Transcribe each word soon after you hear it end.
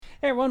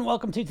Hey everyone,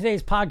 welcome to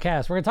today's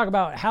podcast. We're going to talk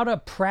about how to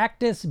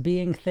practice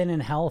being thin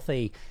and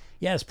healthy.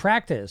 Yes,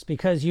 practice,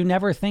 because you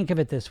never think of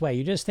it this way.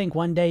 You just think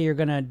one day you're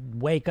going to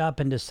wake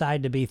up and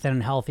decide to be thin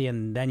and healthy,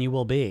 and then you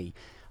will be,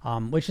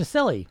 which is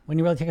silly when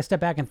you really take a step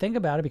back and think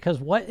about it, because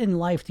what in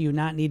life do you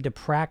not need to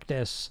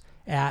practice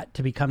at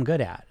to become good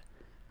at?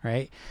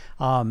 Right?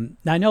 Now,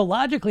 I know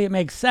logically it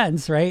makes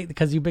sense, right?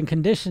 Because you've been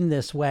conditioned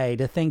this way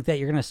to think that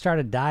you're going to start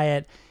a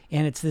diet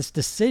and it's this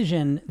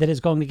decision that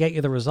is going to get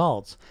you the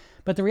results.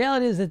 But the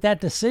reality is that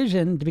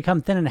decision to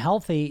become thin and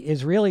healthy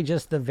is really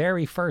just the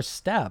very first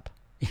step.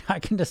 I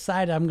can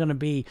decide I'm going to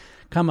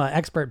become an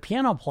expert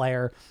piano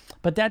player,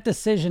 but that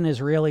decision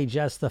is really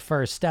just the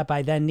first step.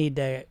 I then need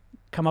to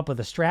come up with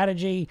a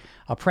strategy,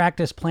 a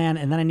practice plan,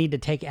 and then I need to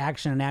take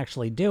action and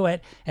actually do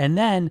it. And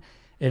then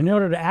in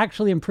order to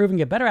actually improve and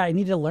get better at it, I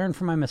need to learn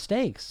from my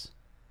mistakes.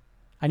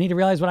 I need to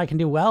realize what I can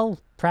do well,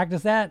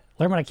 practice that,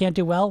 learn what I can't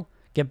do well,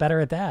 get better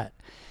at that.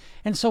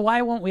 And so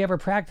why won't we ever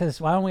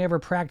practice? Why don't we ever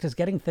practice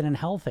getting thin and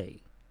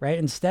healthy, right?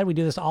 Instead, we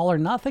do this all or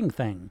nothing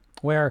thing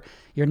where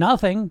you're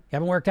nothing, you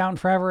haven't worked out in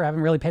forever, haven't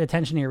really paid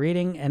attention to your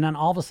eating, and then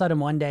all of a sudden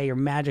one day you're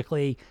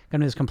magically going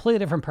to be this completely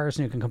different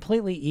person who can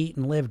completely eat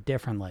and live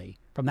differently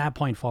from that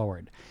point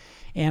forward.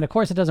 And of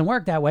course, it doesn't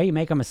work that way. You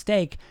make a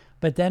mistake,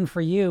 but then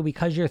for you,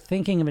 because you're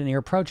thinking of it and you're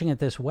approaching it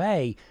this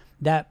way,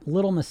 that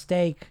little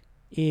mistake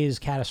is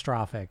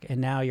catastrophic. And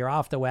now you're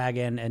off the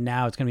wagon, and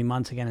now it's going to be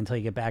months again until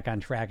you get back on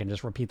track and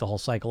just repeat the whole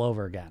cycle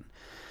over again.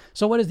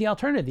 So what is the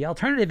alternative? The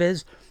alternative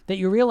is that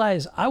you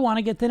realize, I want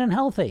to get thin and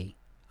healthy.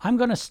 I'm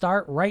going to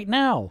start right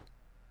now.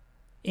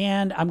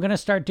 And I'm going to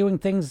start doing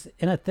things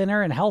in a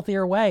thinner and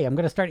healthier way. I'm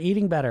going to start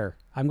eating better.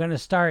 I'm going to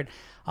start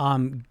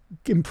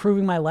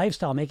improving my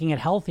lifestyle, making it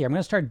healthier. I'm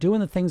going to start doing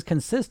the things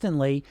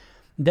consistently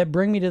that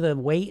bring me to the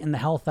weight and the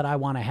health that I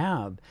want to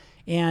have.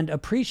 And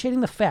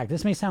appreciating the fact,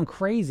 this may sound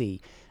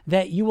crazy,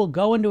 that you will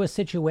go into a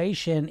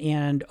situation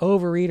and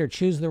overeat or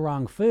choose the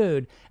wrong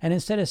food. And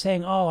instead of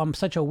saying, oh, I'm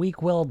such a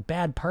weak-willed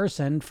bad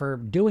person for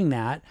doing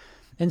that,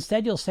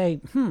 instead you'll say,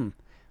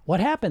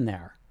 what happened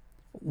there?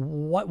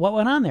 What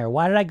went on there?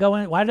 Why did I go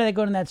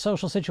into that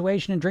social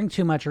situation and drink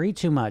too much or eat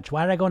too much?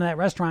 Why did I go into that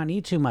restaurant and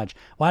eat too much?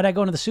 Why did I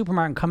go into the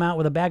supermarket and come out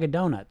with a bag of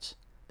donuts?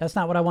 That's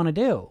not what I want to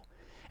do.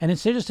 And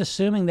instead of just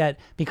assuming that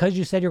because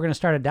you said you're going to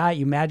start a diet,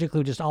 you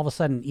magically just all of a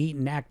sudden eat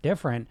and act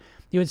different,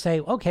 you would say,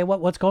 okay,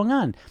 what's going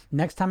on?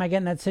 Next time I get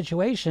in that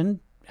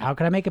situation, how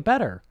can I make it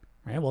better?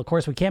 Right? Well, of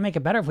course, we can't make it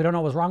better if we don't know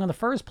what was wrong in the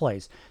first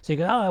place. So you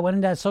go, I went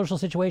into that social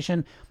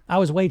situation, I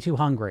was way too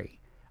hungry.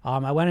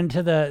 I went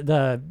into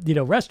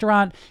the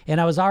restaurant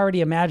and I was already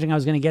imagining I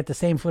was going to get the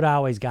same food I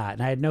always got,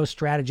 and I had no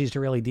strategies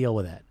to really deal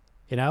with it.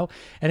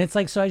 And it's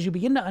like, so as you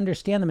begin to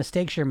understand the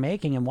mistakes you're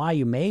making and why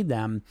you made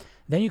them,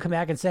 then you come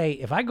back and say,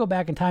 if I go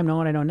back in time knowing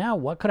what I know now,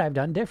 what could I have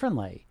done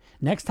differently?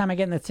 Next time I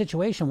get in that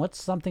situation,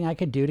 what's something I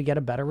could do to get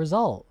a better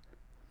result?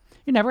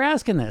 You're never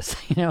asking this,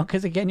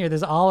 because again, you're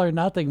this all or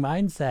nothing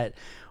mindset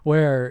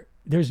where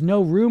there's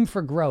no room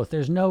for growth.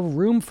 There's no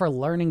room for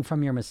learning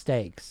from your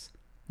mistakes,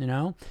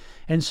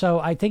 And so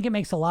I think it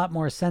makes a lot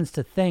more sense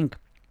to think,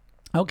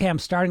 okay, I'm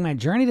starting my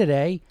journey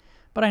today,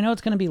 but I know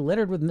it's going to be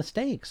littered with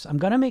mistakes. I'm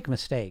going to make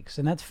mistakes,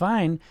 and that's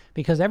fine,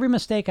 because every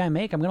mistake I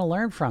make, I'm going to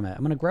learn from it.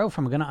 I'm going to grow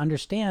from it. I'm going to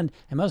understand,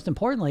 and most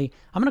importantly,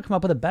 I'm going to come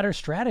up with a better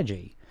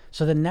strategy.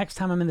 So the next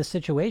time I'm in this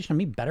situation, I'm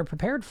going to be better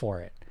prepared for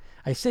it.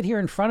 I sit here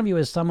in front of you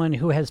as someone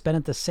who has been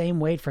at the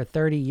same weight for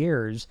 30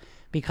 years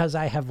because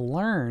I have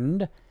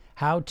learned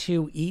how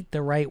to eat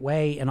the right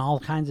way in all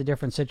kinds of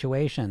different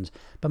situations.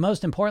 But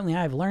most importantly,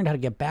 I've learned how to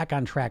get back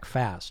on track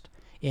fast.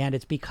 And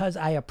it's because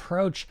I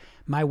approach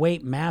my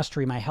weight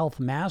mastery, my health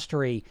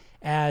mastery,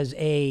 as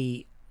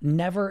a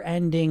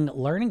never-ending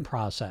learning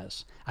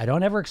process. I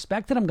don't ever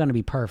expect that I'm going to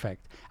be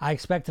perfect. I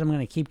expect that I'm going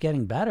to keep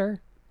getting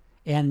better.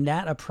 And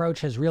that approach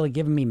has really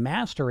given me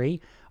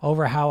mastery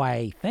over how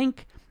I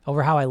think,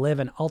 over how I live,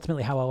 and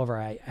ultimately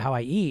how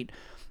I eat,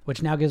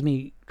 which now gives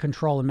me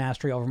control and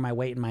mastery over my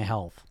weight and my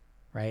health,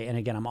 right? And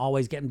again, I'm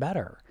always getting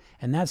better.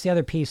 And that's the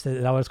other piece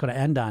that I was going to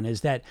end on,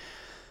 is that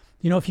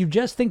if you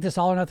just think this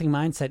all or nothing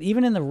mindset,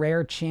 even in the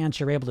rare chance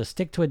you're able to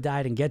stick to a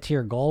diet and get to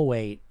your goal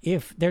weight,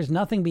 if there's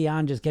nothing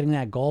beyond just getting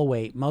that goal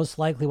weight, most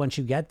likely once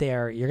you get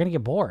there, you're going to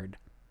get bored.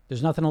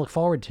 There's nothing to look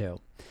forward to.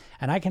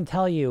 And I can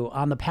tell you,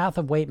 on the path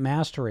of weight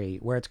mastery,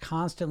 where it's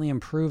constantly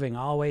improving,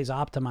 always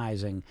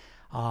optimizing,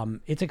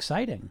 it's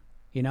exciting.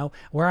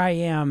 Where I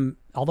am,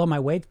 although my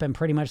weight's been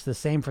pretty much the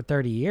same for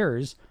 30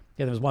 years,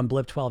 there was one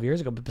blip 12 years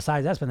ago, but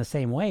besides that, it's been the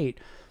same weight.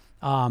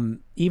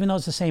 Even though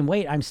it's the same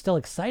weight, I'm still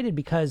excited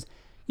because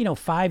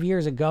 5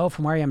 years ago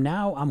from where I am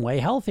now, I'm way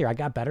healthier. I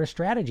got better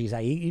strategies.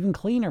 I eat even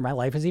cleaner. My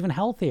life is even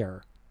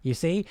healthier. You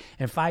see?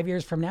 And 5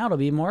 years from now, it'll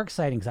be more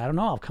exciting because I don't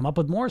know, I'll come up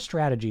with more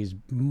strategies,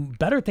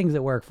 better things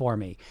that work for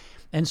me.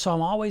 And so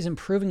I'm always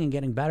improving and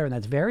getting better. And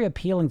that's very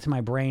appealing to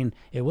my brain.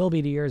 It will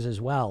be to yours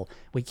as well.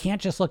 We can't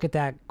just look at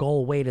that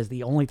goal weight as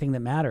the only thing that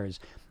matters.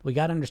 We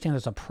got to understand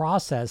there's a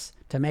process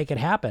to make it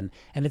happen.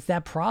 And it's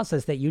that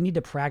process that you need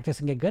to practice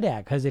and get good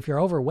at. Because if you're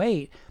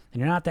overweight and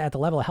you're not at the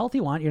level of health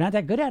you want, you're not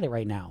that good at it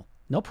right now.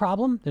 No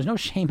problem. There's no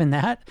shame in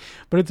that,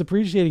 but it's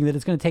appreciating that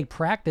it's going to take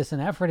practice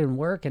and effort and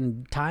work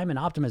and time and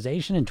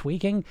optimization and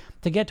tweaking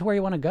to get to where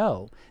you want to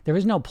go. There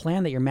is no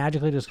plan that you're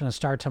magically just going to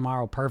start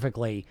tomorrow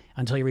perfectly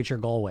until you reach your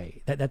goal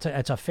weight.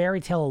 That's a fairy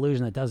tale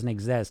illusion that doesn't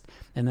exist.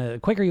 And the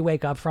quicker you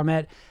wake up from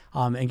it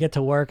and get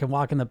to work and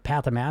walk in the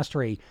path of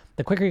mastery,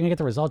 the quicker you're going to get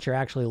the results you're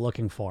actually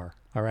looking for.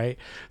 All right.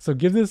 So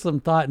give this some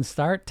thought and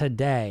start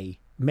today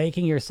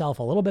making yourself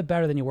a little bit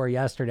better than you were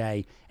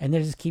yesterday, and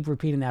then just keep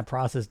repeating that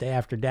process day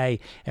after day.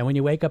 And when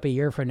you wake up a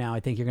year from now,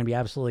 I think you're going to be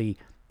absolutely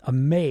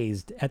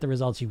amazed at the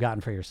results you've gotten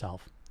for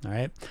yourself. All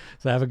right.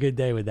 So have a good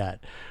day with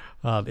that.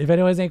 If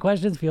anyone has any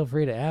questions, feel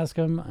free to ask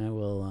them. I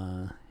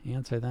will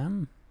answer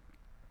them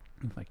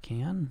if I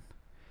can.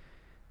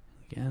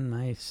 Again,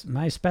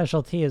 my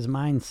specialty is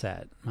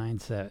mindset.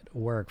 Mindset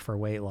work for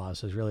weight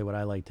loss is really what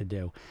I like to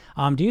do.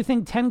 Do you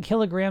think 10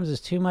 kilograms is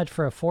too much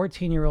for a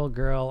 14-year-old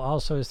girl?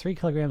 Also, is 3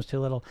 kilograms too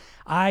little?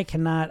 I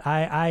cannot.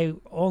 I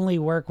only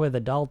work with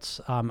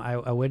adults.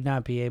 I would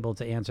not be able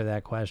to answer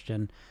that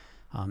question.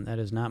 That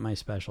is not my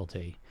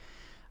specialty.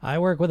 I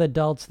work with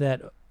adults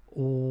that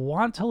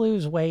want to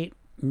lose weight,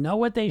 know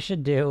what they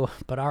should do,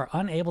 but are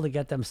unable to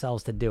get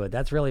themselves to do it.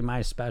 That's really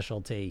my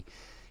specialty.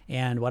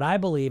 And what I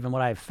believe and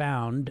what I've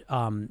found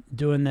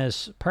doing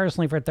this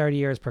personally for 30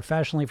 years,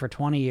 professionally for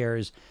 20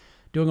 years,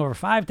 doing over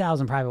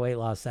 5,000 private weight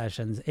loss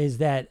sessions, is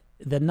that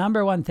the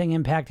number one thing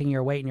impacting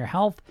your weight and your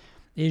health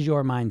is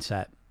your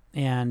mindset.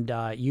 And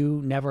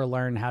you never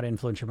learn how to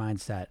influence your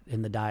mindset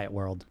in the diet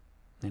world.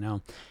 You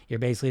know, you're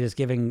basically just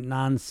giving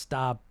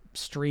nonstop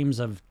streams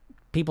of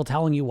people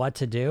telling you what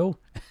to do.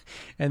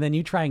 And then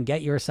you try and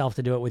get yourself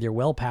to do it with your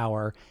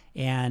willpower.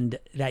 And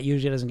that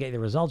usually doesn't get you the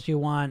results you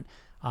want.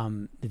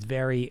 It's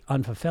very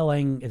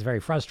unfulfilling. It's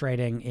very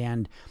frustrating.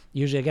 And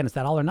usually, again, it's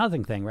that all or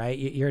nothing thing, right?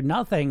 Your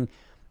nothing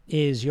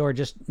is your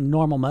just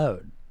normal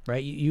mode,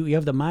 right? You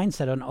have the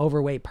mindset of an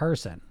overweight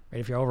person, right?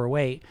 If you're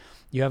overweight,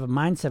 you have a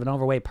mindset of an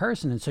overweight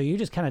person. And so you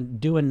just kind of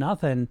doing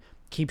nothing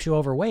keeps you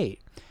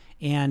overweight.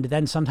 And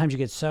then sometimes you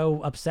get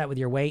so upset with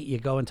your weight, you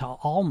go into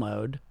all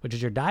mode, which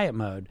is your diet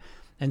mode.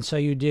 And so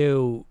you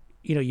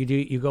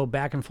go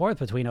back and forth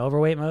between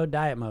overweight mode,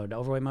 diet mode,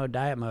 overweight mode,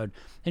 diet mode,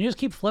 and you just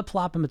keep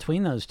flip-flopping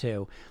between those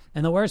two.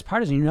 And the worst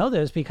part is, you know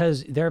this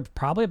because there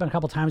probably been a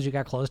couple times you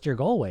got close to your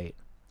goal weight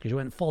because you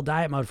went in full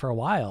diet mode for a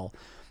while.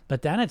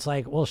 But then it's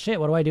like, well, shit,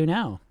 what do I do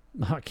now?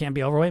 I can't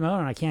be overweight mode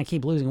and I can't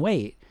keep losing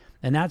weight.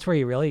 And that's where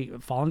you really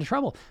fall into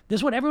trouble. This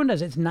is what everyone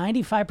does. It's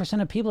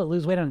 95% of people that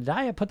lose weight on a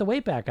diet put the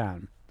weight back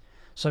on.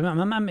 So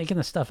I'm not making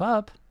this stuff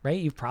up, right?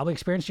 You've probably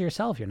experienced it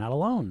yourself. You're not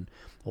alone.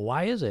 Well,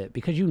 why is it?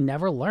 Because you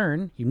never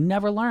learn. You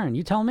never learn.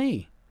 You tell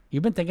me.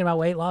 You've been thinking about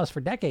weight loss for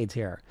decades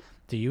here.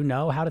 Do you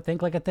know how to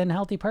think like a thin,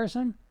 healthy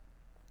person?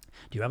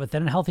 Do you have a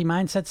thin and healthy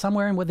mindset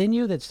somewhere within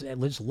you that's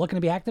just looking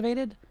to be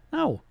activated?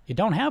 No, you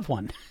don't have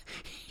one.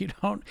 You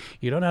don't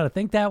know how to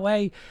think that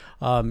way.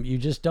 You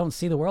just don't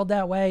see the world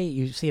that way.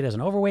 You see it as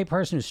an overweight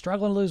person who's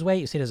struggling to lose weight.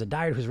 You see it as a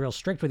diet who's real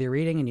strict with your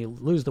eating and you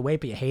lose the weight,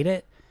 but you hate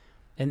it.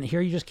 And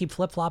here you just keep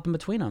flip-flopping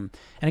between them.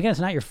 And again, it's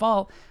not your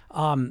fault.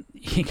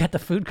 You got the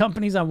food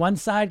companies on one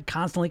side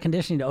constantly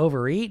conditioning you to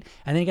overeat,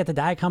 and then you got the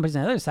diet companies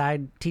on the other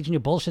side teaching you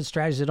bullshit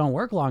strategies that don't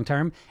work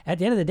long-term. At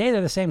the end of the day,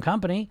 they're the same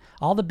company.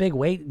 All the big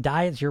weight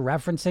diets you're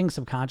referencing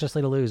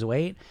subconsciously to lose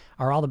weight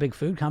are all the big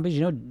food companies.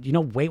 You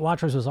know, Weight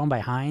Watchers was owned by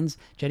Heinz.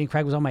 Jenny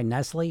Craig was owned by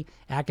Nestle.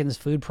 Atkins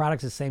Food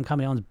Products, the same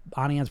company owns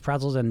Bonnie Ann's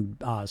Pretzels and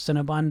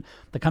Cinnabon.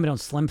 The company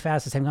owns Slim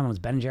Fast, the same company owns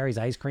Ben & Jerry's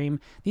ice cream.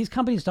 These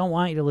companies don't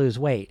want you to lose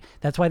weight.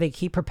 That's why they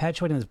keep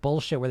perpetuating this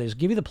bullshit where they just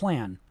give you the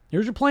plan.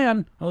 Here's your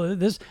plan. Oh,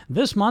 this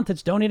month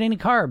it's don't eat any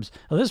carbs.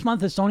 Oh, this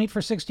month it's don't eat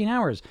for 16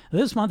 hours.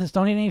 This month it's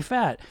don't eat any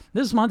fat.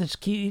 This month it's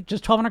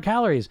just 1,200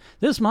 calories.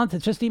 This month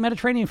it's just eat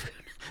Mediterranean food.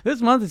 This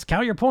month it's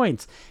count your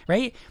points,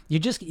 right?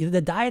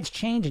 The diets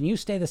change and you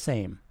stay the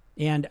same.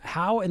 And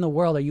how in the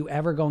world are you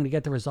ever going to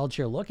get the results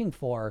you're looking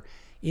for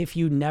if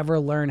you never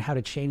learn how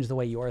to change the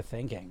way you're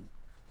thinking?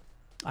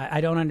 I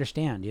don't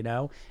understand, you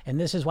know? And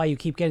this is why you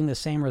keep getting the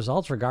same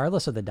results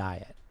regardless of the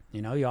diet.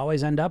 You know, you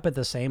always end up at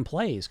the same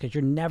place because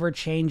you're never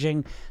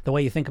changing the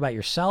way you think about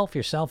yourself,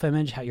 your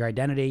self-image, your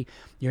identity.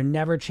 You're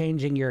never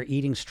changing your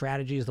eating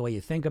strategies, the way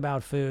you think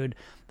about food,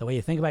 the way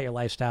you think about your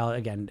lifestyle.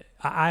 Again,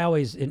 I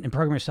always, in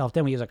Program Yourself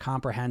Thin, we use a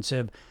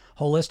comprehensive,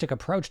 holistic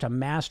approach to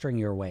mastering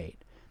your weight.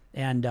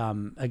 And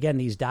again,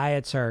 these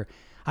diets I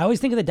always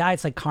think of the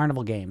diets like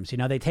carnival games. You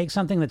know, they take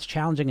something that's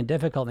challenging and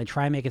difficult and they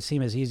try and make it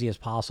seem as easy as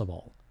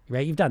possible.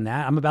 Right? You've done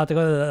that. I'm about to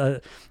go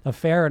to a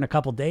fair in a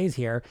couple days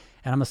here,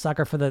 and I'm a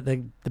sucker for the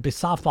big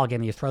softball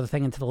game. You throw the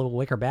thing into the little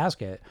wicker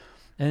basket,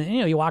 and you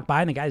know you walk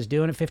by and the guy's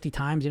doing it 50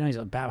 times. You know he's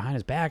behind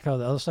his back. Oh,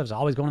 the other stuff's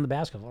always going in the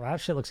basket. Well, that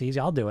shit looks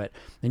easy. I'll do it.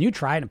 Then you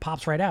try it and it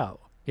pops right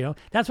out. You know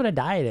that's what a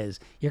diet is.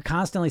 You're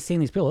constantly seeing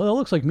these people. Oh, it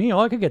looks like me. Oh,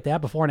 I could get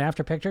that before and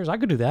after pictures. I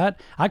could do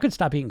that. I could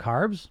stop eating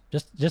carbs.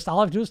 Just all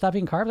I have to do is stop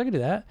eating carbs. I could do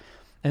that.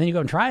 And then you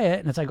go and try it,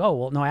 and it's like, oh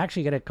well, no,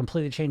 actually, you got to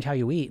completely change how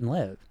you eat and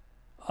live.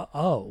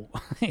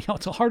 You know,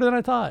 it's harder than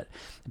I thought.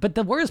 But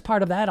the worst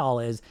part of that all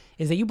is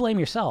that you blame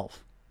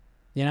yourself.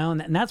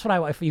 And that's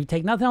what if you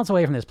take nothing else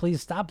away from this,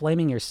 please stop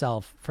blaming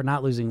yourself for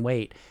not losing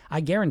weight. I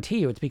guarantee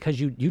you it's because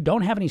you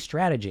don't have any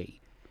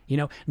strategy.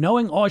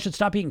 Knowing, oh, I should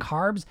stop eating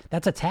carbs,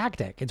 that's a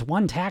tactic. It's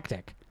one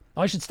tactic.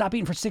 Oh, I should stop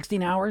eating for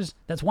 16 hours.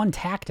 That's one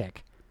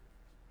tactic.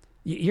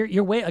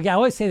 Your weight, again, I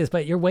always say this,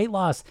 but your weight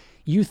loss,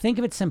 you think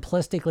of it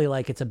simplistically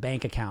like it's a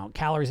bank account,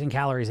 calories in,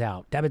 calories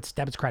out, debits,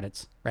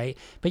 credits, right?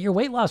 But your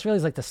weight loss really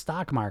is like the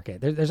stock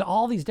market. There's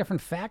all these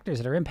different factors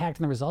that are impacting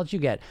the results you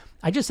get.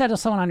 I just had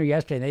someone on here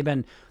yesterday, and they've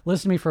been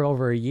listening to me for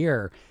over a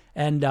year,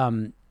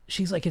 and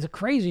she's like, it's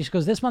crazy. She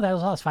goes, this month I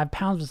lost 5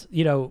 pounds,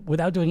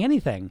 without doing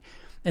anything.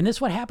 And this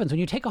is what happens when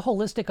you take a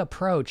holistic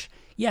approach.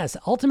 Yes,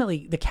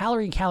 ultimately, the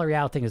calorie in, calorie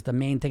out thing is the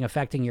main thing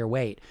affecting your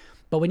weight.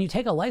 But when you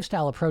take a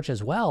lifestyle approach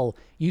as well,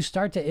 you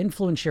start to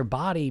influence your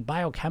body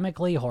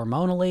biochemically,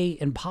 hormonally,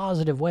 in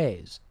positive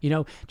ways.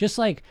 Just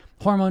like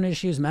hormone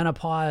issues,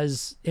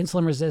 menopause,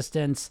 insulin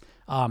resistance,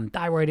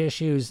 thyroid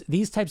issues,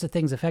 these types of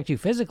things affect you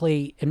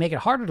physically and make it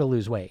harder to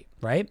lose weight,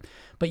 right?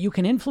 But you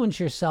can influence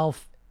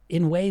yourself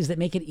in ways that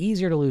make it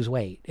easier to lose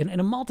weight in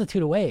a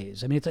multitude of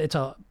ways. I mean,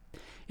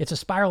 it's a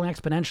spiral and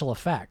exponential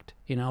effect,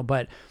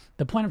 But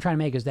the point I'm trying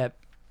to make is that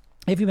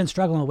if you've been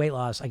struggling with weight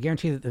loss, I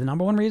guarantee that the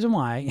number one reason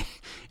why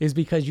is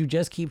because you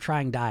just keep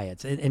trying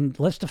diets. And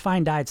let's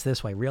define diets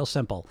this way, real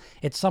simple.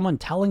 It's someone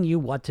telling you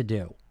what to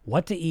do,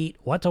 what to eat,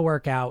 what to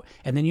work out,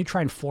 and then you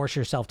try and force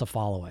yourself to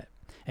follow it.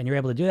 And you're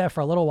able to do that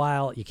for a little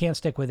while. You can't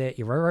stick with it.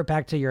 You revert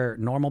back to your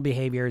normal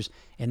behaviors,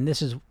 and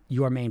this is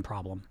your main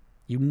problem.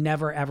 You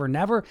never, ever,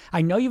 never.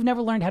 I know you've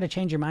never learned how to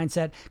change your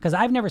mindset because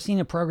I've never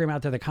seen a program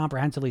out there that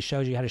comprehensively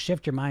shows you how to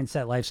shift your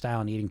mindset, lifestyle,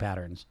 and eating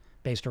patterns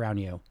based around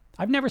you.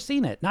 I've never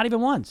seen it, not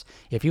even once.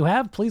 If you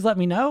have, please let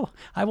me know.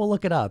 I will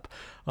look it up.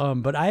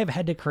 But I have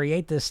had to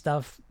create this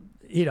stuff.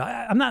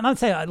 I'm not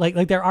saying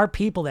like there are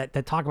people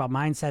that talk about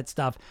mindset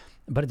stuff,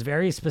 but it's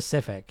very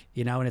specific,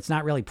 and it's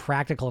not really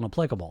practical and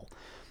applicable.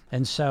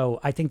 And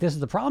so I think this is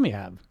the problem you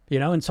have,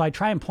 and so I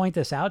try and point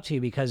this out to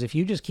you because if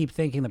you just keep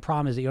thinking the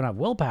problem is that you don't have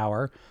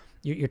willpower,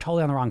 you're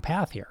totally on the wrong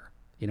path here.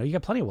 You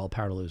got plenty of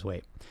willpower to lose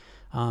weight.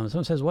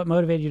 Someone says, what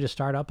motivated you to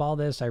start up all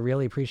this? I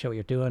really appreciate what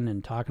you're doing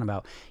and talking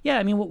about. Yeah,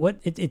 I mean, what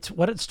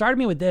it started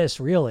me with this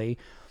really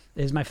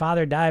is my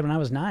father died when I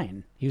was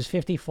 9. He was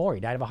 54.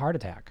 He died of a heart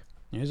attack.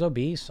 He was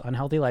obese,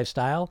 unhealthy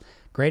lifestyle,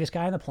 greatest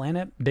guy on the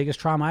planet, biggest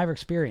trauma I ever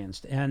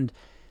experienced. And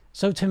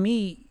so to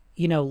me,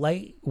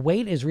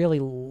 weight is really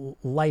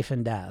life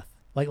and death.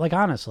 Like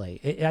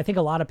honestly, I think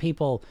a lot of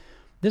people,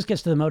 this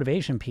gets to the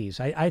motivation piece.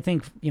 I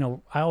think,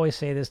 I always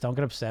say this, don't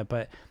get upset,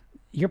 but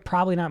you're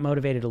probably not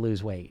motivated to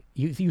lose weight.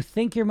 You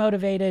think you're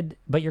motivated,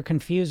 but you're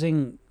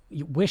confusing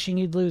wishing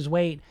you'd lose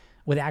weight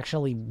with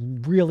actually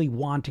really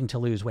wanting to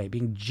lose weight,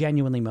 being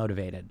genuinely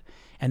motivated.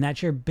 And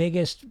that's your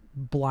biggest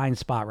blind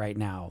spot right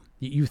now.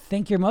 You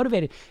think you're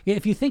motivated.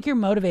 If you think you're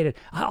motivated,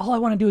 all I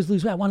want to do is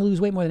lose weight. I want to lose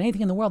weight more than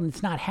anything in the world, and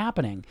it's not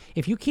happening.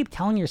 If you keep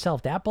telling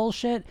yourself that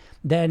bullshit,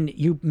 then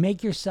you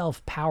make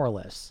yourself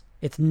powerless.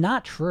 It's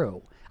not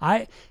true.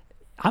 I'm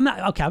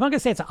not going to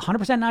say it's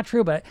 100% not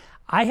true, but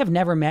I have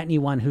never met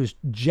anyone who's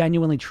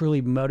genuinely,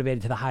 truly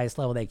motivated to the highest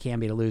level they can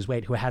be to lose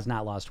weight who has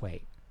not lost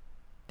weight.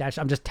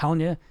 I'm just telling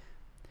you.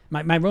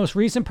 My most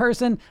recent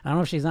person, I don't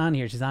know if she's on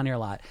here. She's on here a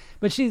lot.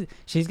 But she's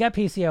got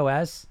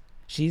PCOS.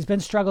 She's been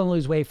struggling to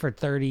lose weight for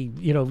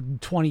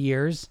 20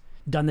 years.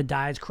 Done the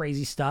diets,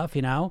 crazy stuff,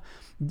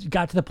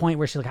 Got to the point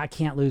where she's like, I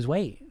can't lose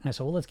weight. And I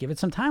said, well, let's give it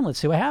some time. Let's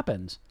see what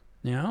happens.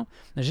 There's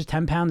just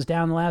 10 pounds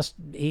down the last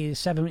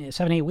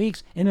 7-8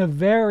 weeks in a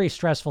very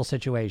stressful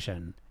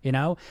situation,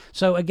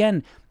 So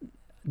again,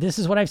 this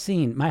is what I've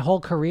seen. My whole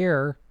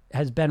career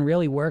has been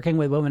really working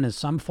with women in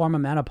some form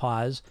of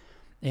menopause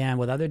and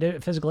with other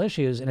physical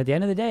issues. And at the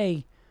end of the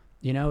day,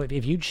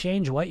 if you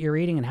change what you're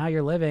eating and how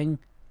you're living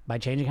by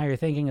changing how you're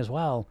thinking as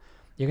well,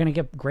 you're going to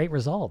get great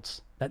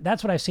results.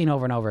 That's what I've seen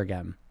over and over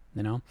again,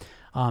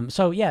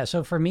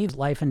 So for me, it's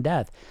life and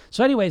death.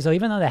 So anyways, though,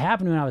 even though that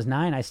happened when I was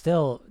 9, I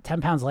still,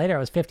 10 pounds later, I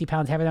was 50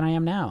 pounds heavier than I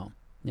am now,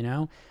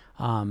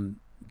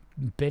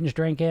 binge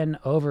drinking,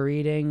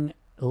 overeating,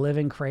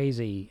 living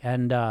crazy.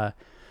 And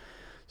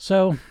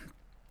so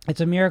it's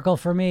a miracle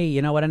for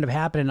me. What ended up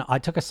happening, I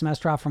took a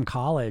semester off from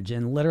college,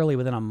 and literally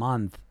within a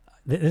month,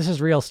 this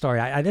is real story.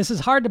 This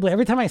is hard to believe.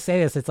 Every time I say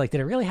this, it's like, did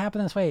it really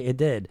happen this way? It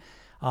did.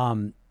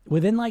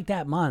 Within like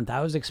that month,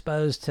 I was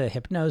exposed to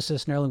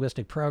hypnosis,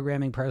 neurolinguistic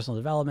programming, personal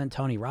development,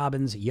 Tony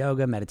Robbins,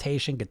 yoga,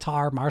 meditation,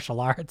 guitar, martial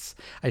arts.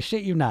 I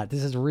shit you not.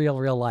 This is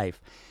real life.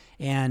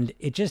 And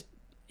it just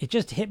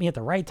hit me at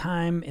the right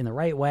time in the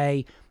right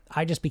way.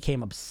 I just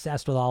became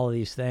obsessed with all of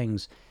these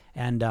things.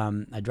 And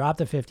I dropped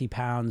the 50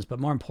 pounds. But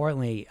more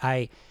importantly,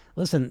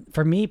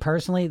 for me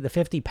personally, the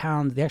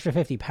extra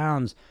 50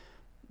 pounds,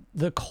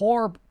 the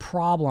core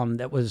problem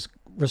that was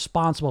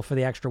responsible for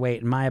the extra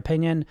weight, in my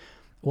opinion,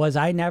 was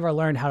I never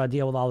learned how to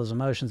deal with all those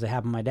emotions that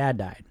happened when my dad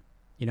died.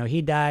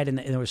 He died, and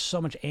there was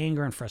so much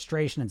anger and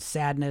frustration and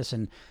sadness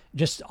and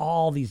just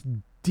all these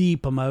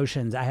deep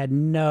emotions I had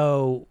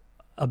no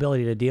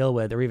ability to deal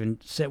with or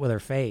even sit with or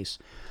face.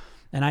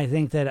 And I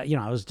think that,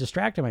 I was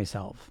distracting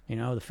myself,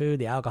 the food,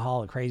 the alcohol,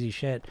 the crazy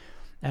shit.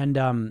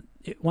 And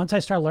once I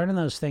started learning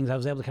those things, I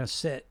was able to kind of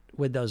sit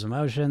with those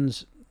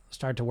emotions,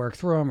 start to work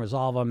through them,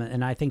 resolve them.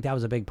 And I think that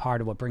was a big part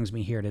of what brings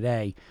me here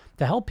today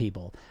to help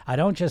people. I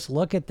don't just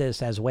look at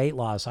this as weight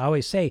loss. I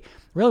always say,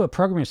 really what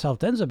Program Yourself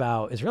Thin's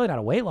about is really not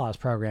a weight loss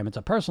program. It's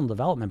a personal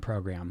development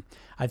program.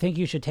 I think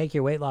you should take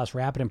your weight loss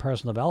rapid in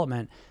personal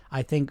development,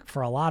 I think,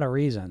 for a lot of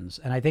reasons.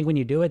 And I think when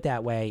you do it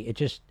that way, it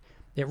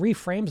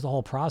reframes the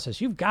whole process.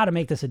 You've got to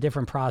make this a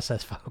different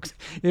process, folks.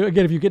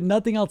 Again, if you get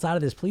nothing else out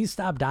of this, please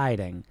stop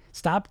dieting.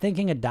 Stop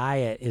thinking a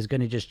diet is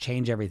going to just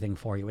change everything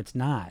for you. It's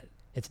not.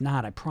 It's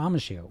not. I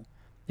promise you.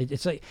 It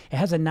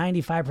has a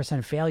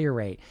 95% failure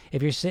rate.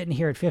 If you're sitting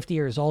here at 50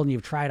 years old and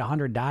you've tried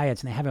 100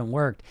 diets and they haven't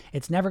worked,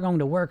 it's never going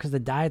to work because the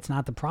diet's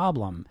not the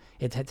problem.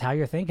 It's how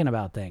you're thinking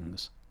about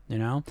things.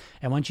 And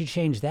once you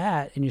change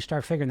that and you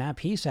start figuring that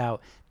piece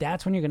out,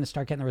 that's when you're going to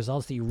start getting the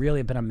results that you really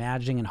have been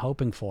imagining and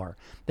hoping for.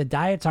 The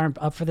diets aren't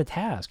up for the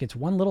task. It's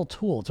one little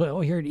tool.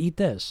 So, here, eat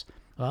this.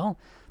 Well,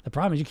 the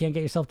problem is you can't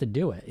get yourself to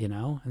do it,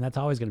 and that's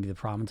always going to be the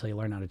problem until you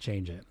learn how to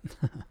change it.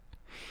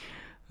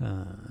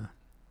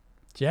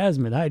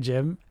 Jasmine, hi,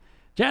 Jim.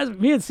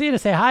 Jasmine, me and Sina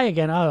say hi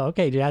again. Oh,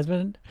 okay,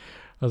 Jasmine.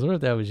 I was wondering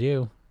if that was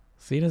you.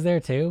 Sina's there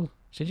too.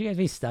 Should you guys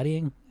be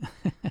studying?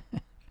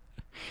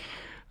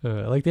 I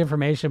like the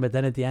information, but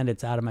then at the end,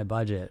 it's out of my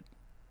budget.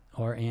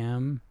 Or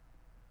am.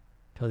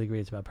 Totally agree.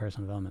 It's about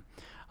personal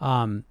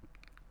development.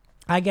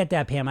 I get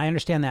that, Pam. I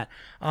understand that.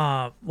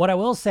 What I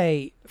will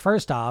say,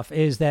 first off,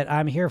 is that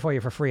I'm here for you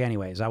for free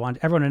anyways. I want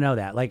everyone to know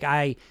that. Like,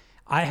 I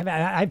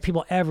have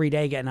people every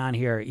day getting on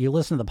here. You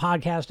listen to the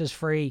podcast is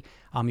free.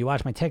 You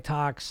watch my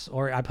TikToks,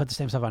 or I put the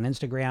same stuff on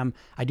Instagram.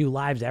 I do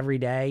lives every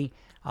day.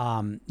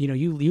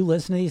 You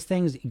listen to these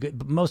things.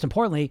 Most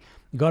importantly,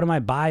 go to my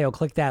bio,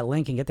 click that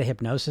link, and get the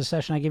hypnosis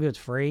session I give you. It's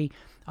free.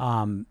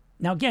 Now,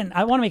 again,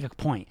 I want to make a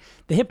point.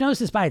 The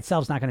hypnosis by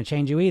itself is not going to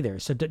change you either.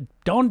 So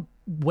don't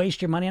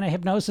waste your money on a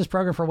hypnosis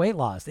program for weight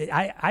loss.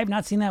 I've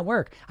not seen that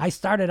work. I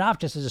started off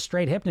just as a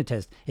straight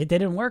hypnotist. It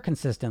didn't work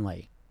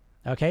consistently.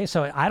 Okay,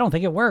 so I don't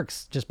think it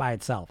works just by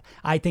itself.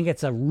 I think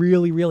it's a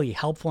really, really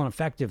helpful and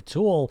effective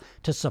tool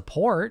to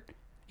support,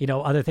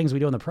 other things we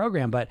do in the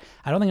program, but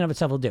I don't think in of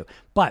itself will do.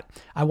 But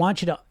I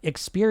want you to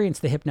experience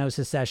the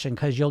hypnosis session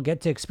because you'll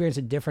get to experience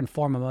a different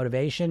form of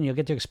motivation. You'll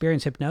get to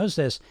experience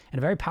hypnosis in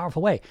a very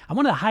powerful way. I'm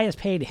one of the highest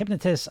paid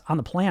hypnotists on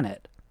the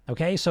planet.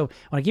 Okay, so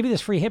when I give you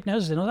this free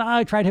hypnosis, and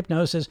I tried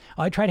hypnosis.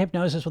 I tried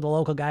hypnosis with a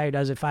local guy who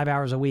does it 5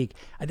 hours a week.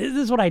 This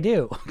is what I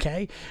do,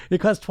 okay? It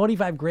costs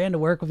 $25,000 to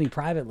work with me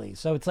privately.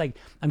 So it's like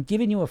I'm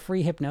giving you a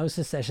free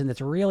hypnosis session that's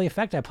really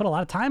effective. I put a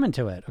lot of time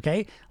into it,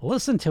 okay?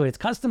 Listen to it. It's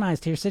customized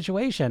to your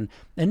situation.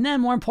 And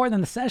then more important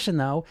than the session,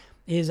 though,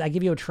 is I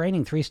give you a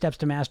training, 3 steps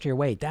to master your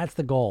weight. That's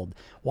the gold.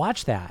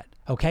 Watch that,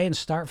 okay? And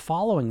start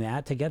following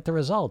that to get the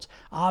results.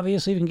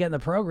 Obviously, if you can get in the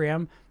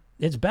program,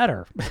 it's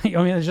better.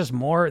 There's just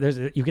more.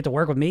 You get to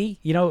work with me,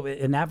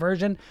 in that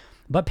version.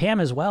 But Pam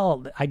as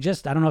well. I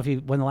don't know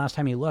when the last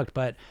time you looked,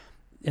 but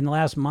in the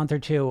last month or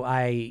two,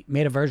 I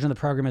made a version of the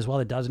program as well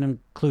that doesn't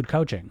include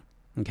coaching.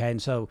 Okay. And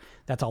so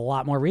that's a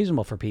lot more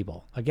reasonable for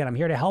people. Again, I'm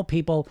here to help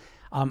people.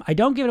 I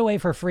don't give it away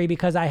for free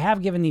because I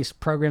have given these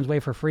programs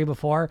away for free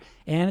before,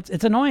 and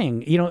it's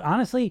annoying.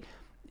 Honestly,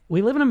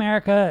 we live in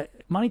America.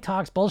 Money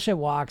talks, bullshit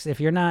walks.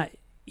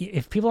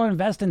 If people don't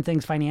invest in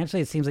things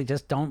financially, it seems like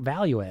just don't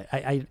value it.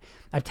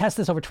 I've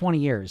tested this over 20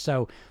 years,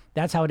 so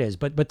that's how it is.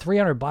 But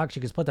 $300,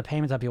 you can split the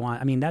payments up you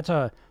want. That's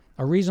a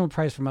reasonable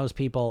price for most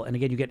people. And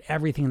again, you get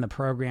everything in the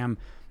program,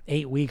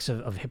 8 weeks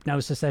of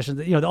hypnosis sessions.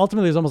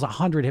 Ultimately there's almost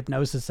 100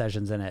 hypnosis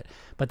sessions in it,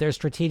 but they're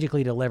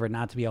strategically delivered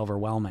not to be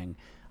overwhelming.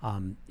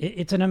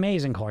 It's an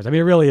amazing course. It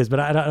really is, but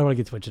I don't want to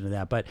get switched into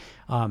that. But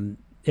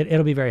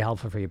it'll be very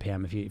helpful for you,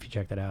 Pam, if you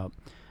check that out.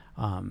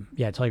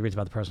 Yeah, I totally agree. It's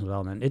about the personal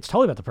development. It's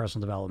totally about the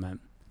personal development.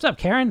 What's up,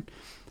 Karen?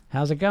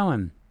 How's it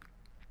going?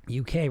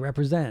 UK,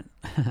 represent.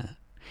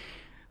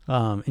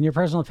 In your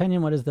personal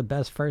opinion, what is the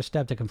best first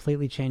step to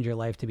completely change your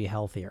life to be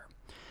healthier?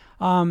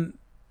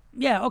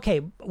 Yeah,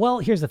 okay. Well,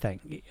 here's the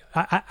thing.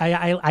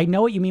 I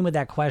know what you mean with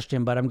that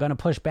question, but I'm going to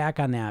push back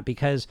on that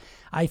because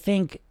I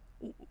think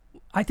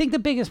the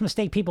biggest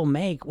mistake people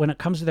make when it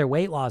comes to their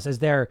weight loss is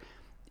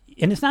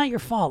and it's not your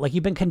fault. Like,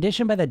 you've been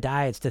conditioned by the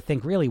diets to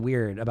think really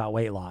weird about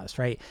weight loss,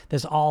 right?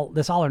 This all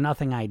or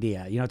nothing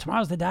idea.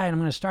 Tomorrow's the diet. I'm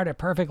going to start it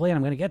perfectly and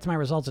I'm going to get to my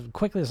results as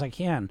quickly as I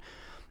can.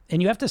 And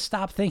you have to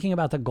stop thinking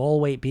about the goal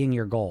weight being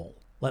your goal.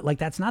 Like,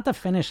 that's not the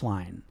finish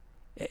line.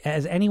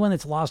 As anyone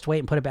that's lost weight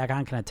and put it back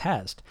on can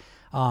attest.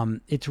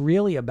 It's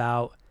really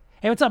about,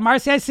 hey, what's up,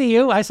 Marcy? I see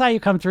you. I saw you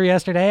come through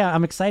yesterday.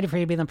 I'm excited for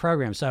you to be in the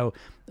program. So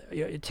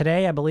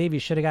today, I believe you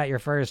should have got your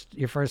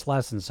first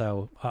lesson.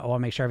 So I want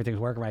to make sure everything's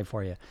working right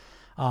for you.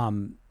 I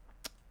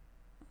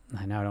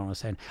know I don't want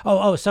to say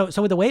it.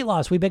 So with the weight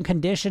loss, we've been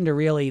conditioned to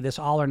really this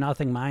all or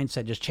nothing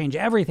mindset, just change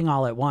everything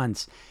all at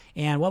once.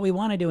 And what we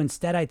want to do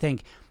instead, I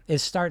think,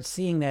 is start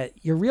seeing that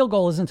your real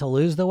goal isn't to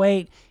lose the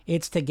weight.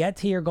 It's to get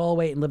to your goal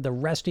weight and live the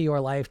rest of your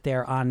life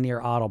there on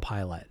near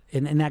autopilot.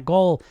 And that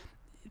goal,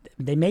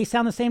 they may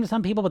sound the same to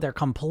some people, but they're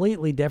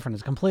completely different.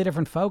 It's a completely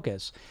different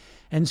focus.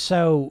 And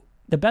so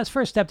the best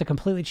first step to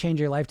completely change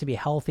your life to be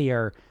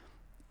healthier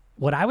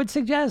what I would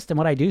suggest and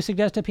what I do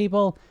suggest to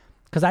people,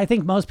 because I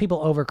think most people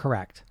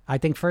overcorrect. I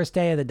think first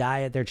day of the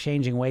diet, they're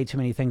changing way too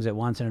many things at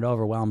once and it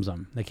overwhelms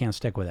them. They can't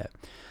stick with it.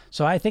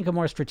 So I think a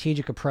more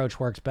strategic approach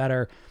works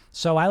better.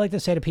 So I like to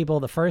say to people,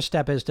 the first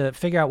step is to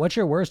figure out what's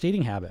your worst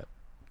eating habit.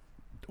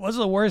 What's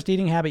the worst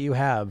eating habit you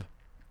have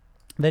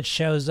that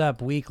shows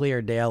up weekly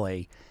or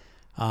daily?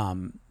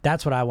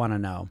 That's what I want to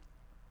know.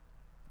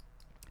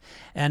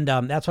 And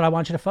that's what I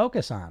want you to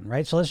focus on,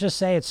 right? So let's just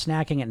say it's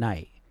snacking at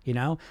night, you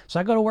know? So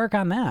I go to work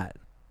on that.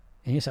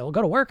 And you say, well,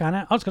 go to work on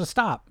it. Oh, it's going to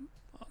stop.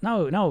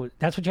 No,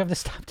 that's what you have to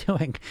stop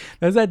doing.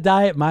 Because that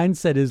diet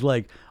mindset is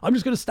like, I'm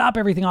just going to stop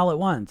everything all at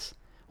once.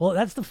 Well,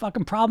 that's the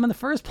fucking problem in the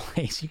first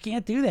place. You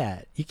can't do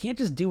that. You can't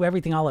just do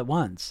everything all at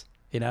once,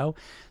 you know?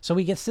 So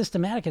we get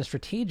systematic and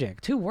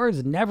strategic. 2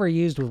 words never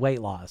used with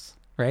weight loss,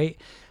 right?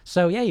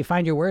 So yeah, you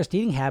find your worst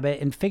eating habit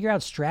and figure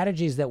out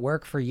strategies that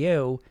work for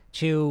you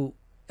to,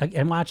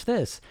 and watch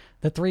this,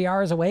 the 3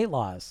 R's of weight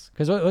loss.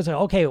 Because it was like,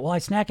 okay, well, I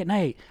snack at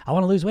night. I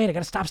want to lose weight. I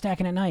got to stop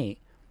snacking at night.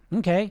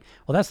 Okay,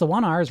 well, that's the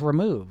 1 R is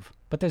remove.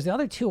 But there's the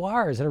other 2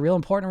 R's that are real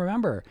important to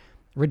remember.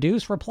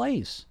 Reduce,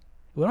 replace.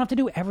 We don't have to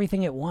do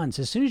everything at once.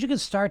 As soon as you can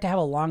start to have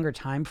a longer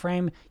time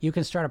frame, you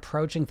can start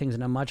approaching things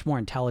in a much more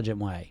intelligent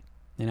way,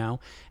 you know?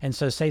 And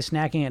so say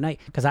snacking at night,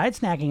 because I had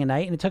snacking at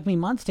night and it took me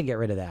months to get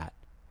rid of that.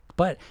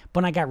 But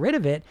when I got rid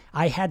of it,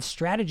 I had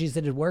strategies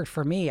that had worked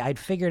for me. I'd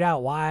figured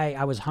out why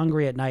I was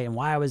hungry at night and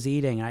why I was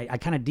eating. I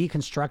kind of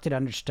deconstructed,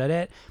 understood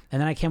it.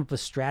 And then I came up with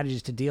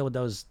strategies to deal with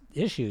those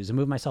issues and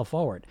move myself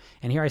forward.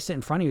 And here I sit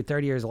in front of you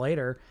 30 years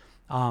later.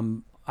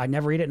 I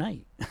never eat at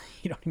night.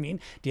 You know what I mean?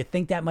 Do you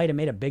think that might have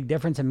made a big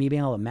difference in me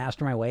being able to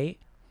master my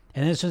weight?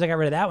 And then as soon as I got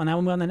rid of that one, I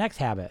moved on to the next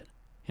habit,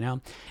 you know?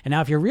 And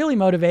now if you're really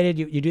motivated,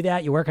 you do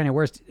that, you work on your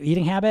worst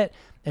eating habit,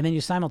 and then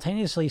you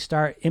simultaneously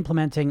start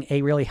implementing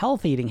a really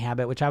healthy eating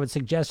habit, which I would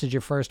suggest is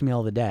your first meal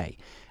of the day.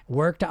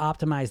 Work to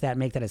optimize that,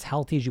 make that as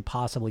healthy as you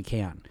possibly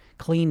can.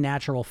 Clean,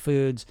 natural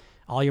foods,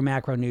 all your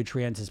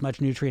macronutrients, as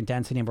much nutrient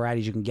density and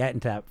variety as you can get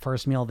into that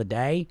first meal of the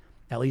day,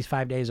 at least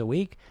 5 days a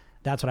week.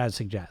 That's what I would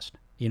suggest,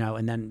 you know,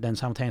 and then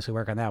simultaneously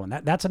work on that one.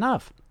 That's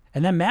enough.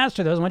 And then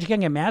master those. Once you can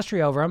get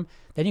mastery over them,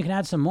 then you can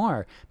add some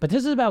more. But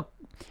this is about,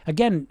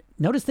 again,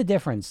 notice the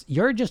difference.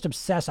 You're just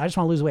obsessed. I just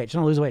want to lose weight. Just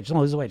want to lose weight. Just want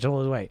to lose weight. Just want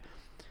to lose weight.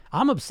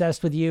 I'm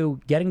obsessed with you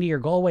getting to your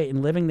goal weight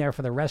and living there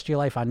for the rest of your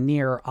life on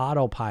near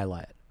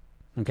autopilot.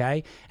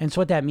 Okay? And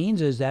so what that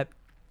means is that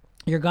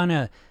you're going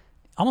to,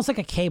 almost like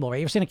a cable, right?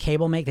 You ever seen a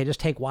cable make? They just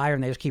take wire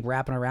and they just keep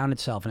wrapping around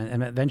itself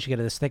and eventually get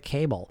to this thick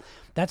cable.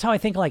 That's how I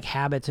think like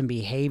habits and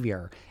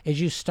behavior is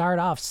you start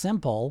off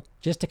simple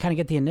just to kind of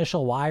get the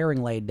initial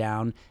wiring laid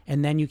down,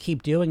 and then you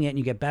keep doing it and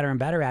you get better and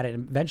better at it.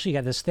 And eventually you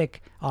got this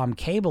thick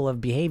cable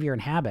of behavior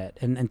and habit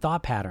and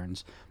thought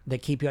patterns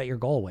that keep you at your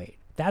goal weight.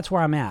 That's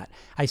where I'm at.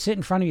 I sit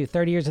in front of you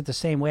 30 years at the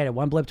same weight. At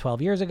one blip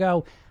 12 years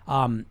ago.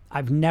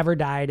 I've never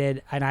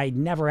dieted and I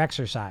never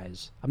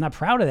exercise. I'm not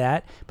proud of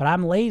that, but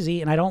I'm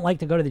lazy and I don't like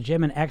to go to the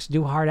gym and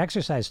do hard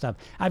exercise stuff.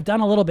 I've done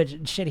a little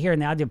bit shit here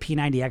and there. I'll do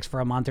P90X for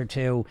a month or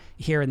two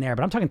here and there,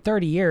 but I'm talking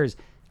 30 years.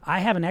 I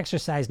haven't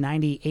exercised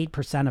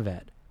 98% of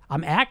it.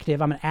 I'm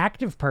active. I'm an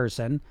active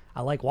person.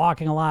 I like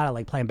walking a lot. I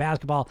like playing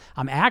basketball.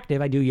 I'm active.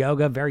 I do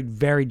yoga, very,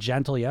 very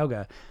gentle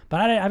yoga.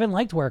 But I haven't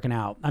liked working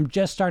out. I'm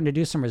just starting to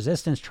do some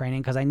resistance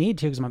training because I need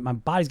to, because my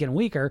body's getting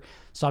weaker.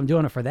 So I'm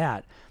doing it for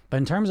that. But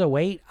in terms of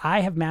weight,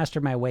 I have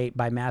mastered my weight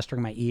by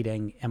mastering my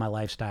eating and my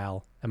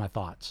lifestyle and my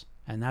thoughts.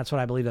 And that's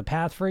what I believe the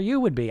path for you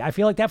would be. I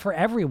feel like that for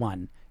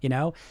everyone, you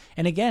know?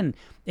 And again,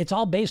 it's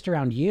all based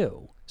around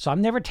you. So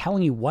I'm never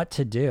telling you what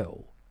to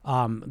do.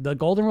 The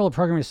golden rule of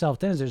programming yourself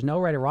thin is there's no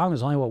right or wrong.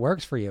 There's only what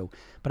works for you.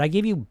 But I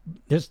give you,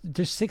 there's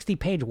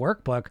 60-page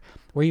workbook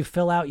where you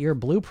fill out your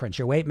blueprints,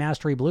 your weight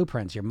mastery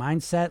blueprints, your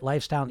mindset,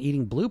 lifestyle, and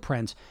eating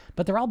blueprints,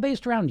 but they're all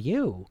based around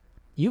you.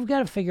 You've got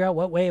to figure out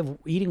what way of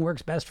eating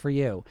works best for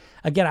you.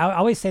 Again, I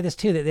always say this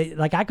too, that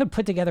like I could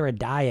put together a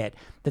diet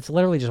that's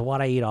literally just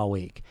what I eat all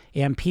week,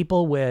 and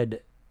people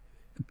would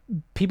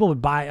be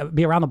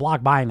around the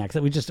block buying that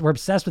because we're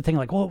obsessed with things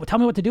like, well, tell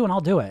me what to do and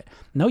I'll do it.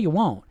 No, you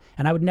won't.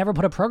 And I would never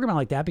put a program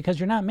like that because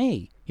you're not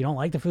me. You don't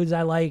like the foods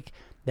I like.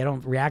 They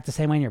don't react the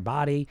same way in your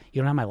body.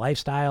 You don't have my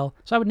lifestyle.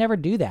 So I would never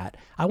do that.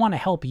 I want to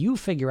help you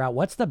figure out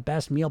what's the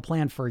best meal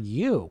plan for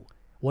you.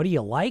 What do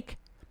you like?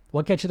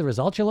 What gets you the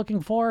results you're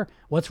looking for?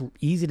 What's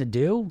easy to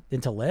do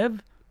and to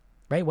live,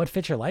 right? What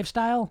fits your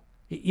lifestyle?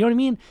 You know what I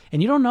mean?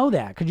 And you don't know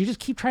that because you just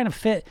keep trying to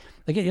fit,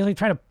 like you're like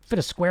trying to fit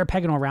a square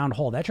peg in a round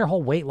hole. That's your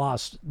whole weight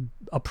loss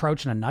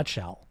approach in a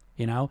nutshell.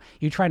 You know,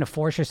 you're trying to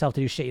force yourself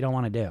to do shit you don't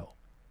want to do.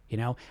 You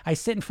know, I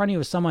sit in front of you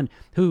as someone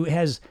who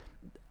has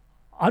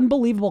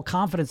unbelievable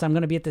confidence I'm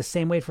going to be at the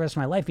same weight for the rest of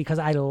my life because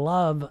I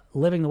love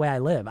living the way I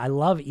live. I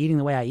love eating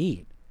the way I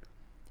eat.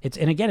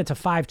 And again, it's a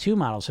 5-2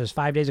 model. So there's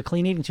 5 days of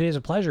clean eating, 2 days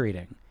of pleasure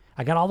eating.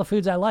 I got all the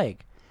foods I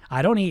like.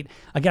 I don't eat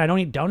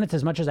donuts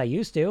as much as I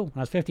used to when I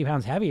was 50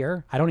 pounds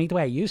heavier. I don't eat the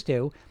way I used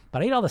to,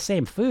 but I eat all the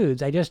same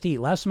foods. I just eat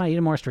less of them. I eat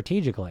them more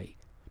strategically.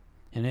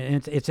 And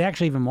it's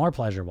actually even more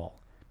pleasurable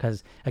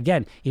because,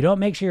 again, you don't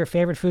make sure your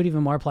favorite food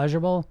even more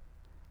pleasurable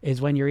is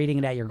when you're eating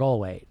it at your goal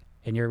weight.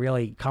 and you're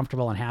really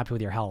comfortable and happy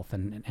with your health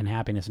and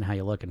happiness and how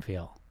you look and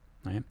feel,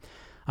 right?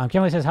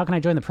 Kimberly says, how can I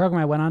join the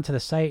program? I went onto the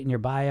site in your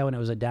bio and it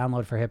was a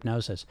download for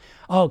hypnosis.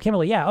 Oh,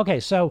 Kimberly. Yeah. Okay.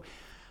 So,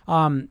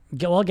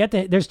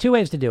 there's two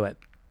ways to do it.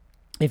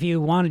 If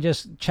you want to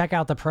just check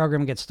out the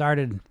program and get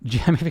started,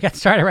 Jim, if you got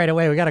started right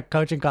away, we got a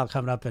coaching call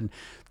coming up in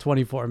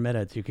 24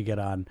 minutes you could get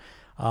on.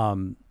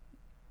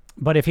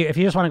 But if you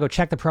just want to go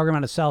check the program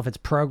on itself, it's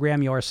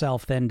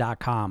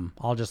programyourselfthin.com.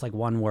 All just like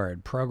one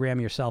word,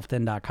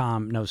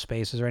 programyourselfthin.com, no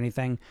spaces or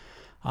anything.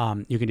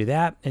 You can do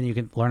that and you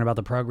can learn about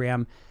the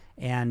program.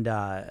 And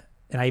I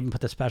even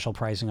put the special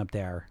pricing up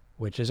there,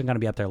 which isn't going to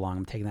be up there long.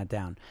 I'm taking that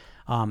down.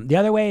 The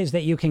other way is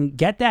that you can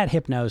get that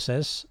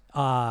hypnosis,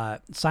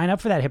 sign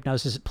up for that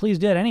hypnosis. Please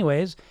do it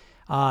anyways.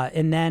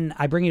 And then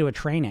I bring you to a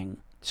training.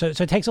 So it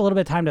takes a little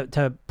bit of time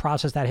to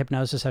process that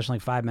hypnosis session,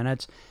 like 5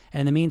 minutes.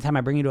 And in the meantime,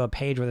 I bring you to a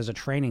page where there's a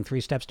training, 3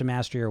 steps to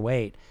master your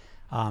weight.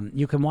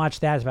 You can watch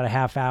that. It's about a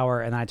half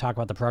hour. And then I talk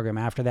about the program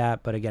after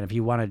that. But again, if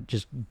you want to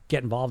just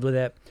get involved with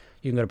it,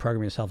 you can go to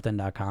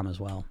programyourselfthin.com as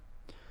well.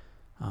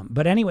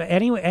 But anyway,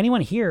 anyone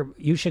here,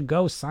 you should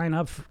go sign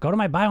up. Go to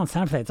my bio and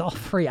sign up for that. It's all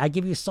free. I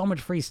give you so much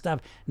free stuff.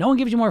 No one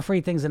gives you more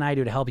free things than I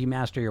do to help you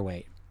master your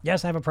weight.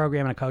 Yes, I have a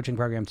program and a coaching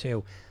program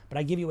too, but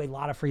I give you a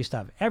lot of free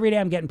stuff. Every day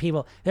I'm getting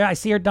people. There, I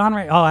see her, Dawn,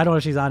 right? Oh, I don't know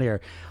if she's on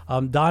here.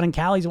 Dawn and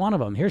Callie's one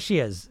of them. Here she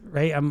is,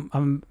 right? I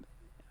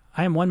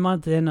am 1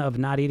 month in of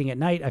not eating at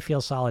night. I feel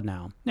solid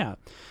now. Yeah.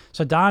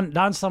 So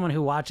Dawn's someone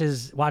who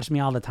watches me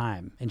all the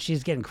time, and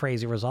she's getting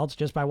crazy results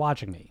just by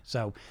watching me.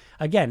 So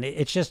again,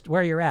 it's just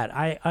where you're at.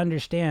 I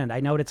understand. I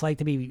know what it's like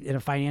to be in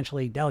a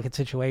financially delicate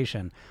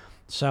situation.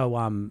 So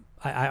I'm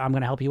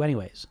going to help you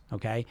anyways.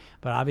 Okay.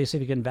 But obviously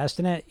if you can invest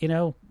in it,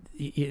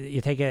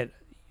 you take it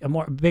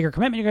a bigger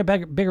commitment, you're going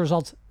to get bigger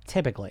results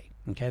typically.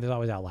 Okay. There's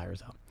always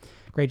outliers though.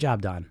 Great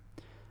job, Don.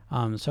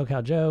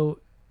 SoCal Joe,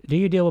 do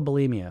you deal with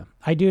bulimia?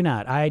 I do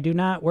not. I do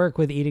not work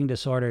with eating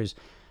disorders.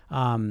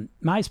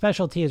 My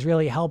specialty is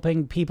really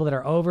helping people that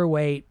are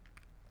overweight.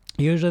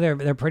 Usually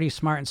they're pretty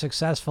smart and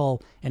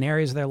successful in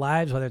areas of their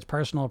lives, whether it's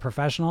personal or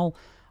professional.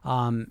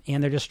 And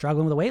they're just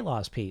struggling with the weight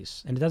loss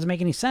piece. And it doesn't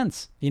make any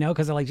sense,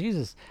 because they're like,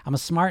 Jesus, I'm a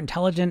smart,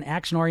 intelligent,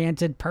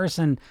 action-oriented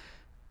person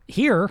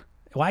here.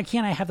 Why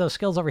can't I have those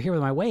skills over here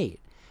with my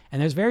weight?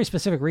 And there's very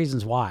specific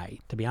reasons why,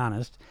 to be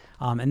honest.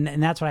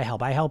 And that's what I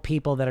help. I help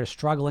people that are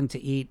struggling to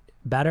eat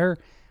better,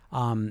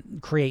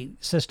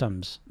 create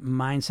systems,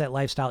 mindset,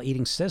 lifestyle,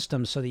 eating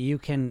systems so that you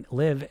can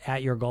live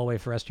at your goal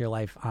weight for the rest of your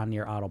life on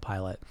your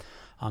autopilot.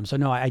 So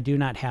no, I do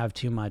not have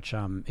too much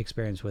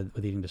experience with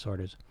eating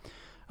disorders.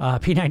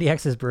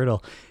 P90X is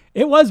brutal.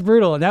 It was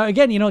brutal. Now,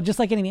 again, just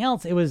like anything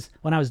else, it was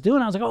when I was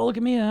doing it, I was like, oh, look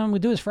at me. I'm going to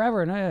do this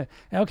forever. And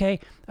okay.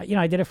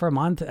 I did it for a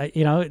month,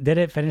 did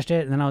it, finished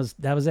it. And then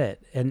that was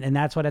it. And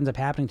that's what ends up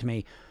happening to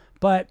me.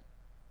 But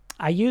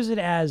I use it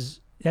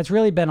that's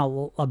really been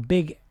a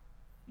big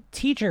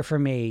teacher for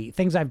me.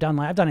 Things I've done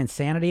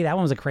Insanity. That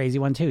one was a crazy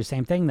one too.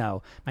 Same thing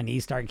though. My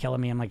knees started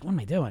killing me. I'm like, what am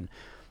I doing?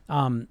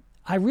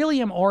 I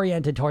really am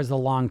oriented towards the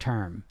long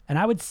term. And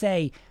I would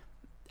say,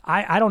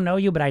 I don't know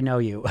you, but I know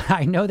you.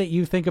 I know that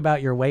you think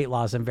about your weight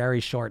loss in very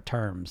short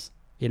terms,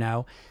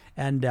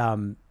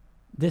 and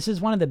this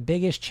is one of the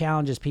biggest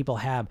challenges people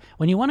have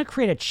when you want to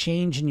create a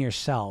change in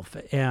yourself.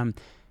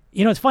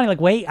 It's funny,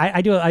 like weight,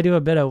 I do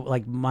a bit of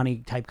like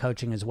money type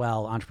coaching as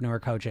well, entrepreneur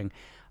coaching.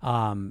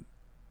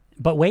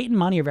 But weight and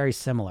money are very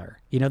similar.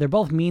 They're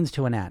both means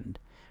to an end,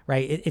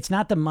 right? It's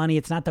not the money,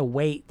 it's not the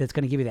weight that's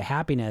going to give you the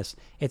happiness.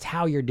 It's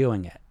how you're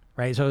doing it,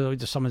 right? So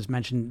someone's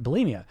mentioned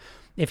bulimia.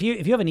 If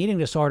you have an eating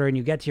disorder and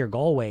you get to your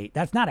goal weight,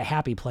 that's not a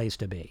happy place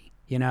to be.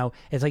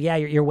 It's like, yeah,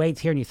 your weight's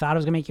here and you thought it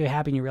was gonna make you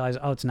happy and you realize,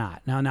 oh, it's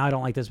not. Now I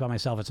don't like this about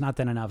myself. It's not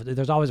thin enough.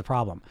 There's always a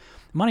problem.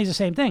 Money's the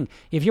same thing.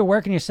 If you're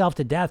working yourself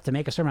to death to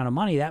make a certain amount of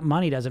money, that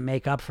money doesn't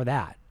make up for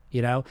that,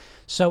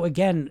 So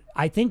again,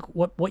 I think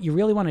what you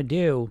really want to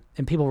do,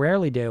 and people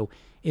rarely do,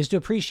 is to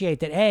appreciate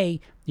that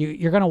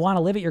you're going to want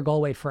to live at your goal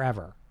weight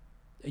forever.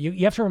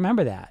 You have to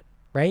remember that,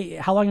 right?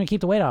 How long are you going to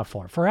keep the weight off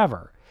for?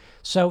 Forever.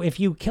 So if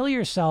you kill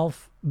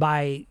yourself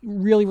by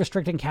really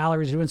restricting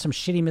calories, doing some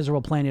shitty,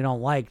 miserable plan you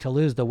don't like to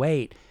lose the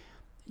weight,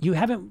 you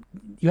haven't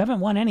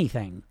won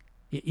anything.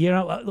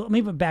 Let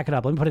me back it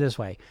up. Let me put it this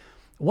way.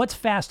 What's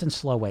fast and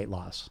slow weight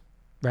loss,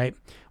 right?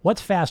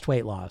 What's fast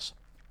weight loss?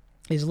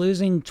 Is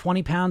losing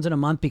 20 pounds in a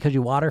month because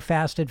you water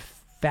fasted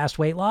fast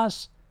weight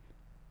loss?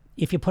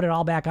 If you put it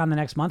all back on the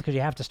next month because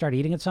you have to start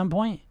eating at some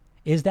point,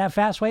 is that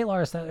fast weight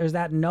loss or is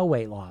that no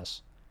weight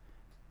loss?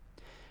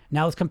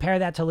 Now let's compare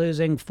that to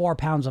losing 4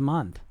 pounds a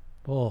month.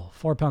 Oh,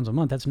 4 pounds a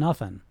month, that's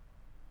nothing.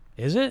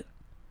 Is it?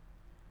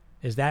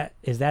 Is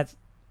that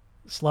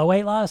slow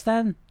weight loss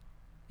then?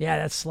 Yeah,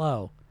 that's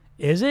slow.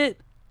 Is it?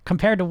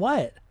 Compared to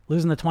what?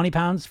 Losing the 20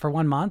 pounds for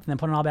 1 month and then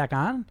putting it all back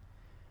on?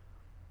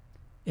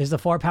 Is the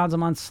 4 pounds a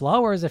month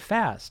slow or is it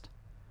fast?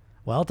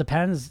 Well, it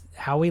depends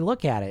how we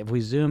look at it. If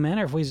we zoom in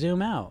or if we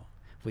zoom out.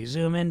 If we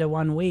zoom into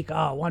 1 week,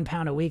 1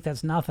 pound a week,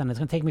 that's nothing. It's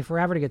going to take me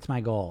forever to get to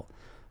my goal.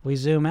 If we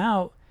zoom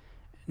out,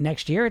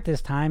 next year at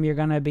this time, you're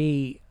going to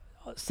be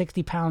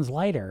 60 pounds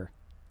lighter,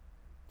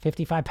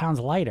 55 pounds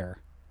lighter.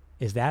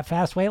 Is that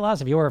fast weight loss?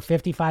 If you were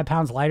 55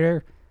 pounds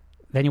lighter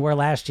than you were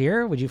last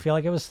year, would you feel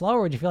like it was slow,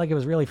 or would you feel like it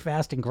was really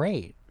fast and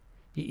great?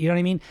 You know what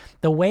I mean?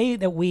 The way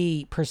that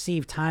we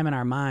perceive time in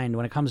our mind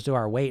when it comes to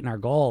our weight and our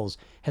goals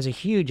has a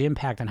huge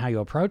impact on how you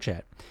approach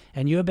it.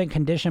 And you have been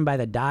conditioned by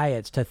the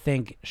diets to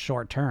think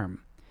short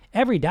term.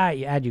 Every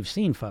diet ad you've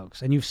seen,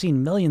 folks, and you've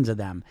seen millions of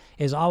them,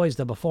 is always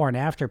the before and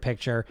after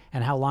picture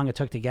and how long it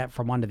took to get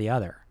from one to the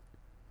other.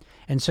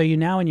 And so you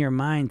now in your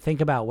mind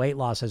think about weight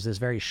loss as this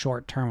very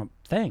short term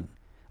thing.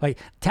 Like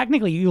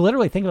technically, you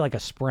literally think of it like a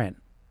sprint.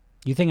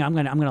 You think I'm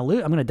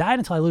gonna diet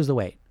until I lose the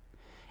weight.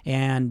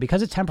 And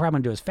because it's temporary, I'm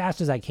going to do it as fast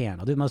as I can.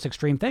 I'll do the most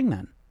extreme thing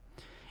then.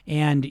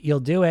 And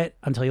you'll do it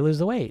until you lose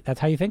the weight. That's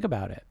how you think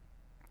about it.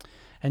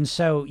 And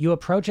so you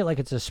approach it like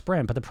it's a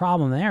sprint. But the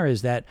problem there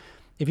is that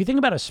if you think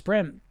about a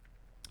sprint,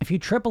 if you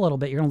trip a little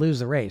bit, you're going to lose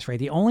the race, right?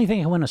 The only thing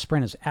that can win a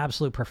sprint is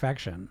absolute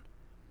perfection,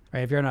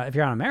 right? If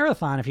you're on a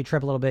marathon, if you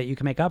trip a little bit, you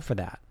can make up for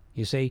that,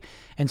 you see?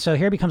 And so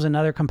here becomes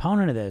another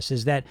component of this,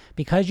 is that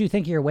because you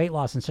think of your weight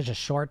loss in such a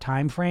short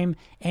time frame,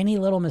 any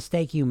little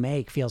mistake you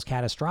make feels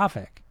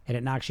catastrophic. And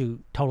it knocks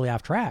you totally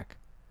off track.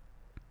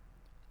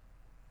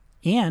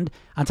 And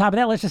on top of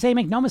that, let's just say,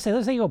 make no mistake,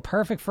 let's say you go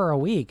perfect for a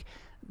week.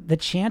 The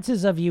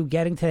chances of you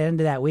getting to the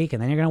end of that week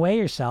and then you're going to weigh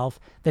yourself,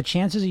 the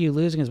chances of you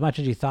losing as much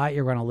as you thought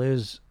you were going to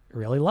lose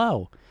really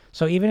low.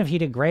 So even if you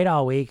did great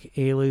all week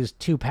and you lose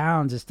 2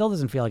 pounds, it still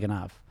doesn't feel like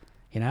enough.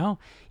 You know,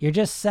 you're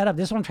just set up.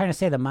 This is what I'm trying to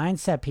say. The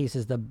mindset piece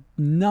is the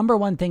number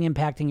one thing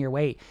impacting your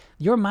weight.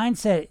 Your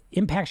mindset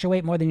impacts your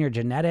weight more than your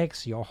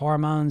genetics, your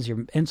hormones, your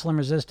insulin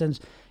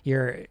resistance,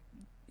 your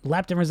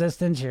leptin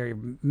resistance, your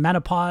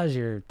menopause,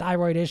 your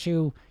thyroid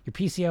issue, your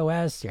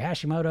PCOS, your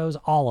Hashimoto's,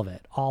 all of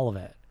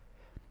it.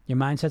 Your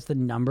mindset's the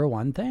number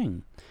one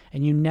thing.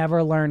 And you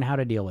never learn how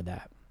to deal with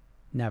that.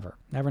 Never.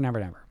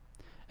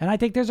 And I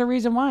think there's a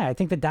reason why. I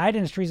think the diet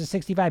industry is a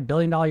 $65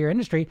 billion a year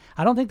industry.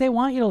 I don't think they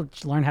want you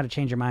to learn how to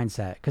change your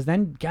mindset, because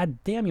then,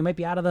 god damn, you might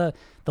be out of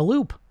the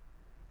loop,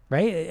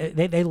 right?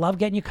 They love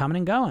getting you coming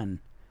and going.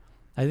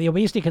 The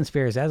obesity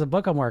conspiracy, that's a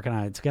book I'm working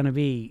on. It's going to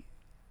be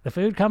the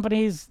food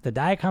companies, the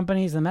diet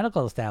companies, the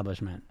medical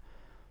establishment.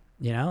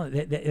 You know,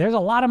 there's a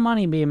lot of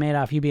money being made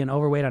off you being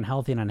overweight,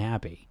 unhealthy, and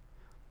unhappy.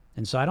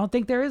 And so I don't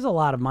think there is a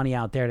lot of money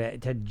out there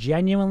to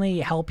genuinely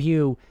help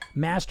you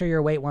master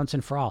your weight once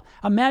and for all.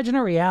 Imagine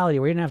a reality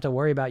where you don't have to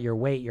worry about your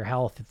weight, your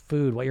health,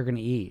 food, what you're going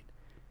to eat,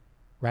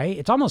 right?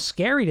 It's almost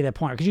scary to that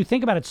point because you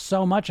think about it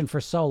so much and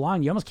for so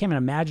long. You almost can't even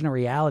imagine a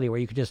reality where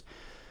you could just,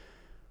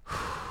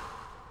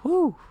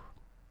 whoo,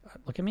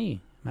 look at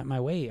me, I'm at my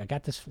weight. I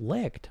got this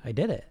licked. I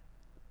did it.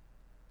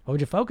 What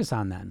would you focus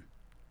on then?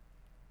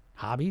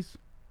 Hobbies?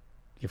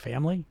 Your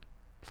family?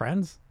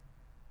 Friends?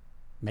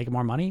 Making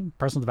more money?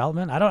 Personal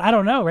development? I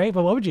don't know, right?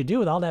 But what would you do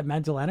with all that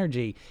mental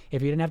energy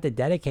if you didn't have to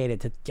dedicate it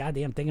to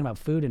goddamn thinking about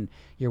food and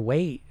your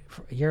weight?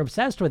 You're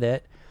obsessed with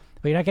it,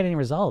 but you're not getting any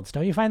results.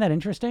 Don't you find that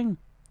interesting?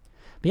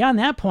 Beyond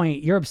that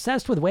point, you're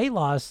obsessed with weight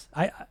loss.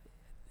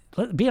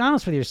 Be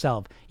honest with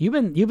yourself. You've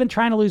been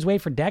trying to lose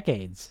weight for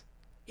decades.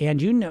 And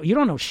you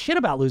don't know shit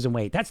about losing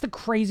weight. That's the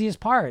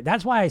craziest part.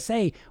 That's why I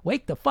say,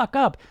 wake the fuck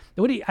up.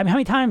 How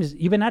many times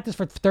you've been at this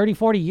for 30,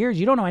 40 years?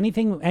 You don't know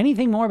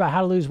anything more about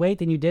how to lose weight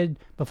than you did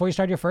before you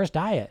started your first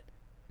diet.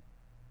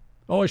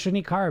 Oh, I shouldn't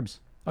eat carbs.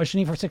 Oh, I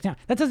shouldn't eat for 6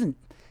 hours.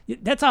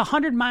 That's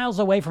 100 miles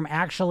away from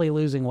actually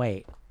losing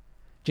weight.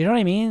 Do you know what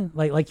I mean?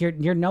 Like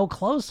you're no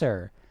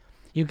closer.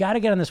 You got to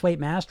get on this weight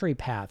mastery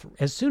path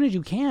as soon as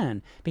you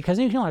can, because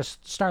then you can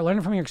start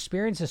learning from your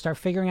experiences, start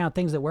figuring out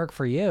things that work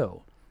for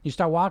you. You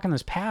start walking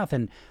this path.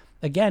 And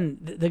again,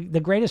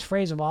 the greatest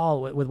phrase of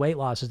all with weight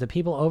loss is that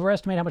people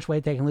overestimate how much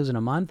weight they can lose in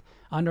a month,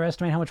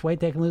 underestimate how much weight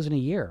they can lose in a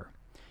year.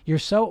 You're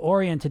so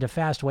oriented to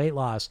fast weight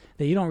loss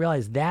that you don't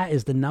realize that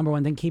is the number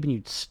one thing keeping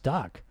you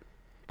stuck.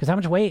 Because how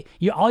much weight,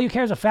 all you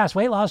care is a fast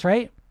weight loss,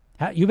 right?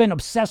 You've been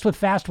obsessed with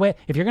fast weight.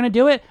 If you're going to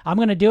do it, I'm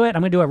going to do it.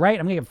 I'm going to do it right.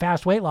 I'm going to get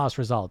fast weight loss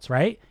results,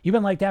 right? You've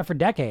been like that for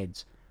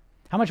decades.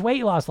 How much weight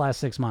you lost last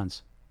 6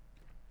 months?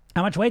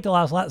 How much weight you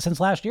lost since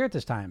last year at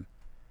this time?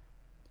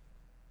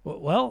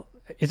 Well,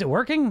 is it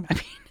working? I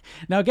mean,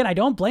 now again, I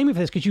don't blame you for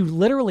this, because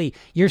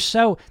you're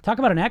so, talk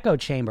about an echo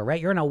chamber, right?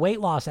 You're in a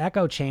weight loss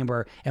echo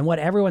chamber, and what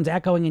everyone's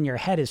echoing in your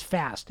head is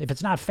fast. If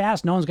it's not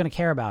fast, no one's going to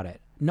care about it.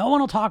 No one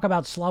will talk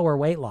about slower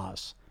weight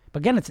loss.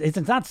 But again,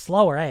 it's not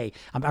slower. Hey,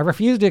 I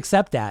refuse to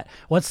accept that.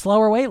 What's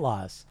slower weight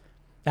loss?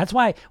 That's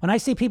why when I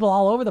see people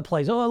all over the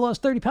place, oh, I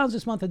lost 30 pounds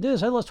this month, I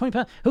lost 20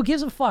 pounds. Who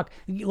gives a fuck?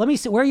 Let me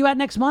see, where are you at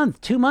next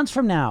month? 2 months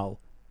from now?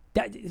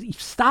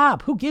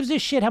 Stop. Who gives a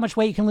shit how much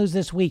weight you can lose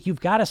this week?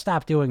 You've got to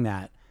stop doing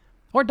that.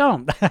 Or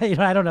don't. I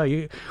don't know.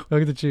 You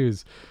look at the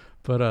choose.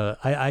 But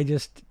I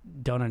just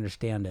don't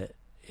understand it,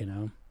 you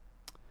know.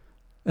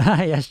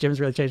 Yes, Jim's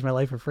really changed my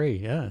life for free.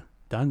 Yeah.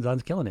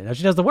 Don's killing it. Now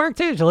she does the work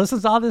too. She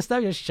listens to all this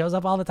stuff. She shows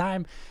up all the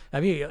time. I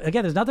mean,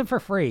 again, there's nothing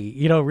for free,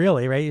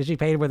 really, right? She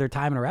paid with her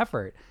time and her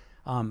effort.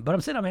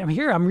 But I'm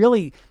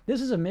here.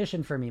 This is a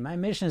mission for me. My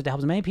mission is to help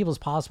as many people as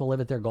possible live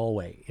at their goal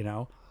weight, you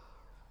know.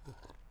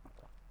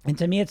 And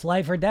to me, it's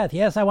life or death.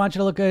 Yes, I want you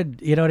to look good,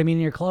 you know what I mean,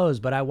 in your clothes,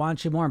 but I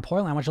want you, more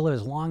importantly, I want you to live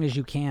as long as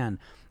you can.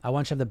 I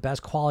want you to have the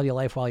best quality of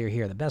life while you're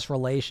here, the best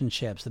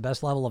relationships, the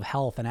best level of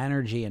health and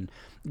energy and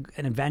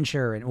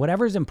adventure and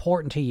whatever is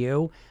important to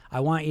you. I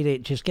want you to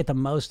just get the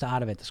most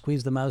out of it, to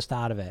squeeze the most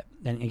out of it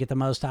and get the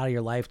most out of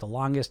your life, the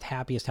longest,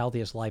 happiest,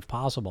 healthiest life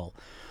possible.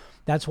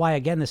 That's why,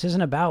 again, this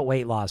isn't about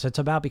weight loss. It's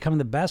about becoming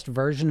the best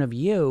version of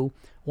you.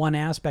 One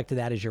aspect of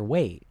that is your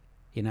weight.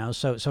 You know,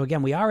 so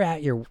again,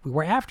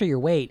 we're after your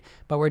weight,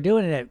 but we're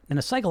doing it in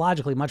a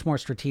psychologically much more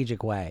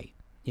strategic way.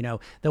 You know,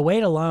 the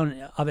weight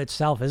alone of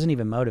itself isn't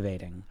even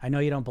motivating. I know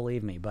you don't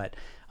believe me, but,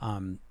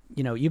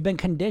 you know, you've been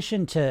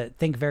conditioned to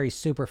think very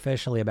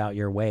superficially about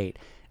your weight.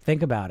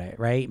 Think about it,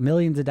 right?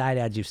 Millions of diet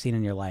ads you've seen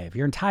in your life.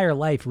 Your entire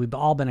life, we've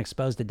all been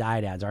exposed to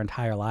diet ads our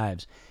entire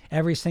lives.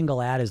 Every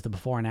single ad is the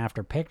before and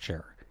after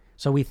picture.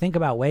 So we think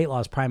about weight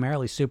loss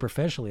primarily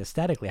superficially,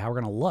 aesthetically, how we're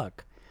going to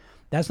look.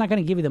 That's not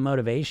going to give you the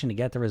motivation to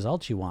get the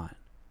results you want.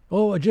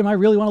 Oh, Jim, I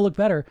really want to look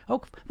better.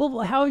 Oh, well,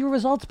 how have your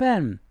results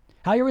been?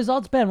 How your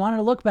results been? Wanting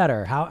to look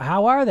better?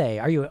 How are they?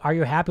 Are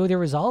you happy with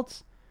your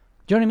results?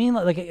 Do you know what I mean?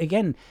 Like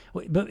again,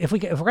 but if we're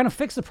going to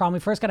fix the problem, we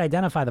first got to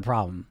identify the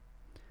problem.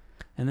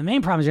 And the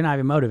main problem is you're not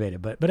even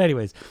motivated. But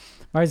anyways,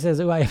 Marty says,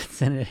 "Oh, I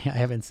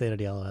haven't seen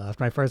it yet.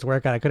 After my first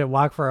workout, I couldn't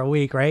walk for a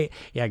week, right?"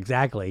 Yeah,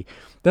 exactly.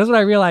 That's what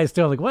I realized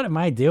too. I'm like, what am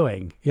I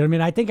doing? You know what I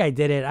mean? I think I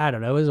did it. I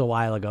don't know. It was a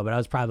while ago, but I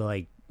was probably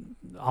like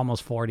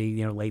almost 40,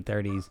 you know, late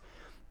 30s.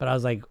 But I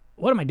was like,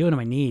 what am I doing to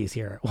my knees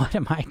here? What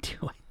am I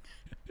doing?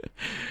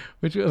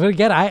 Which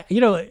again,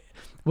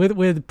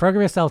 with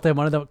Program Yourself, then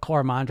one of the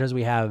core mantras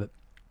we have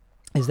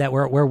is that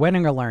we're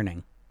winning or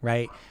learning,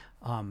 right?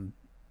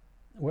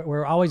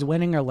 We're always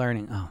winning or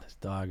learning. Oh, this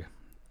dog.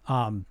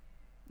 I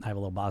have a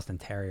little Boston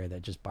Terrier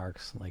that just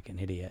barks like an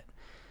idiot,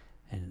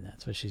 and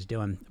that's what she's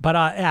doing. But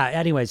yeah,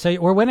 anyway, so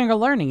we're winning or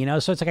learning, you know.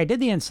 So it's like I did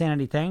the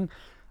insanity thing.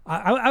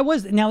 I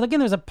was, now again,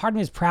 there's a part of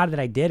me is proud that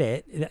I did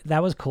it.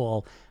 That was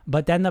cool.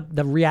 But then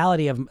the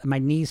reality of my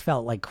knees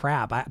felt like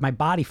crap. My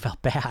body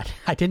felt bad.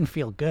 I didn't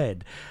feel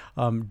good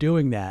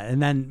doing that.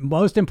 And then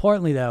most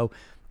importantly though,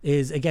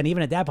 is again,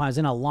 even at that point, I was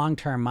in a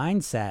long-term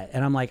mindset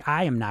and I'm like,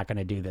 I am not going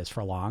to do this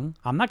for long.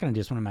 I'm not going to do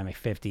this when I'm in my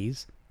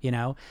 50s, you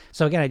know?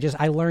 So again,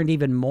 I learned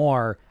even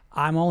more.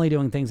 I'm only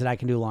doing things that I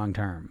can do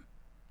long-term,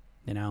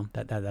 you know,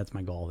 that's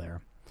my goal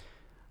there.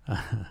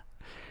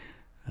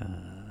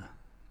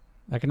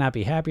 I could not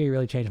be happier. You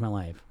really changed my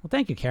life. Well,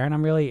 thank you, Karen.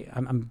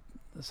 I'm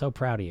so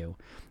proud of you.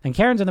 And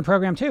Karen's in the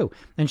program too.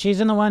 And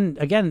she's in the one,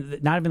 again,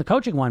 not even the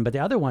coaching one, but the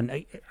other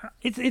one.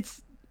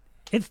 It's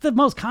the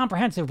most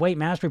comprehensive weight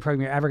mastery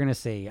program you're ever going to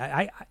see.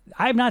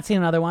 I've not seen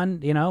another one,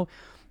 you know.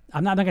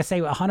 I'm not going to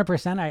say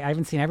 100%. I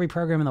haven't seen every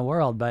program in the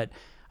world, but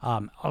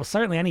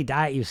certainly any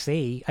diet you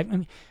see. I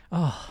mean,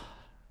 oh,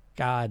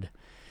 God.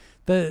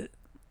 The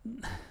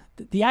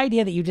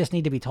idea that you just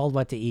need to be told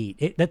what to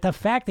eat, that the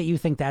fact that you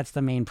think that's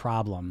the main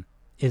problem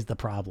is the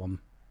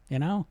problem, you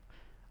know?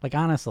 Like,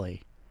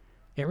 honestly,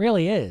 it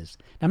really is.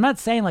 Now, I'm not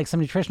saying like some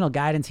nutritional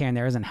guidance here and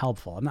there isn't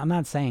helpful. I'm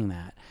not saying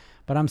that.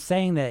 But I'm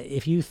saying that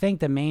if you think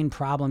the main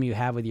problem you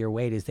have with your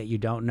weight is that you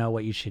don't know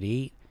what you should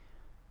eat,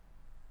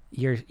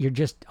 you're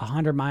just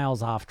 100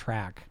 miles off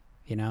track,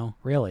 you know?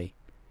 Really.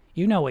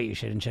 You know what you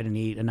should and shouldn't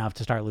eat enough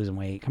to start losing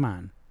weight. Come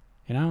on,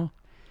 you know?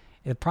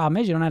 The problem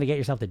is you don't know how to get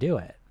yourself to do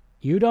it.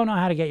 You don't know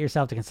how to get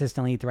yourself to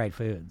consistently eat the right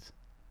foods.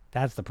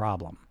 That's the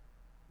problem.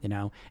 You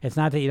know, it's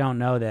not that you don't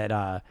know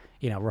that,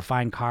 you know,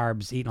 refined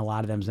carbs, eating a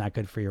lot of them is not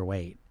good for your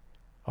weight,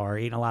 or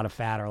eating a lot of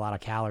fat or a lot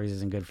of calories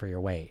isn't good for your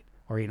weight,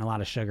 or eating a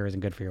lot of sugar isn't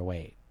good for your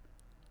weight,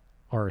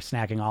 or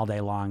snacking all day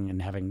long and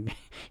having,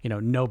 you know,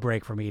 no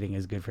break from eating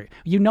is good for you.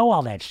 You know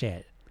all that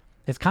shit.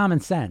 It's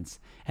common sense.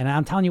 And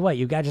I'm telling you what,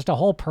 you got just a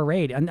whole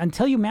parade.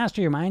 Until you master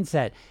your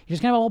mindset, you're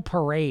just going to have a whole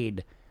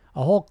parade,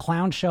 a whole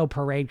clown show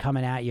parade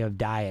coming at you of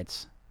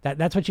diets.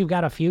 That's what you've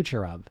got a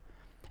future of.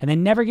 And they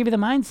never give you the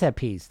mindset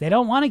piece. They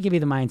don't want to give you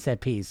the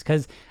mindset piece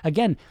because,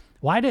 again,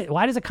 why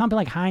does a company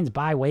like Heinz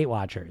buy Weight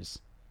Watchers?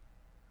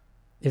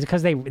 Is it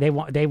because they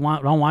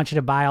don't want you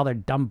to buy all their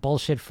dumb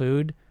bullshit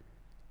food?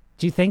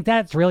 Do you think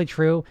that's really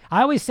true?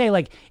 I always say,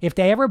 like, if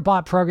they ever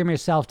bought Program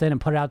Yourself in and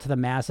put it out to the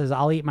masses,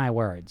 I'll eat my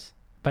words.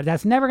 But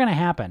that's never going to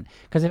happen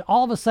because if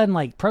all of a sudden,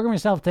 like, Program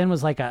Yourself in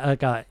was like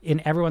a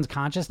in everyone's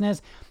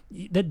consciousness,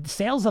 the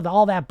sales of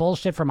all that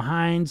bullshit from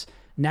Heinz,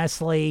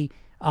 Nestle,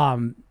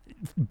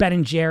 Ben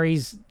and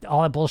Jerry's,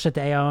 all that bullshit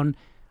they own,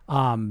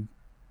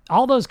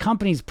 all those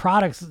companies'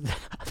 products, their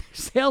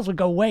sales would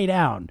go way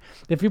down.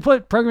 If you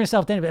put Program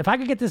Yourself in, if I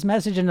could get this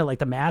message into like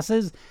the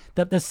masses,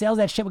 the sales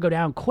of that shit would go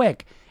down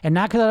quick. And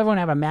not because everyone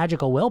have a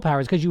magical willpower,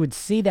 it's because you would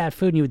see that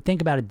food and you would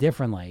think about it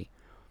differently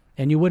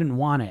and you wouldn't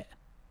want it.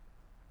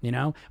 You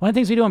know, one of the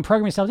things we do in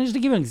Program Yourself, just to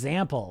give you an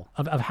example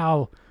of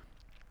how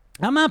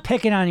I'm not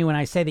picking on you when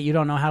I say that you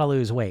don't know how to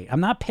lose weight.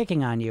 I'm not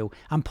picking on you.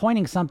 I'm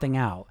pointing something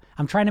out.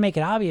 I'm trying to make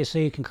it obvious so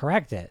you can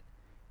correct it.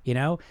 You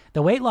know,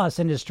 the weight loss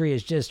industry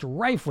is just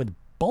rife with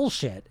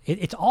bullshit.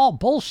 It's all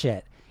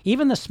bullshit.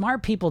 Even the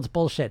smart people, it's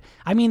bullshit.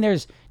 I mean,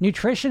 there's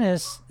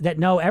nutritionists that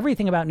know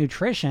everything about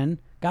nutrition,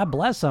 God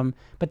bless them,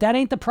 but that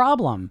ain't the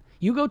problem.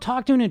 You go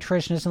talk to a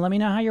nutritionist and let me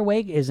know how your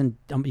weight is in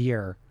a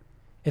year.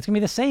 It's going to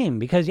be the same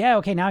because, yeah,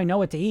 okay, now I know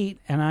what to eat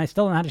and I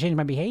still don't know how to change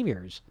my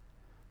behaviors.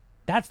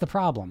 That's the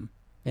problem,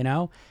 you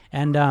know?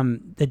 And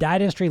the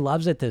diet industry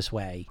loves it this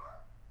way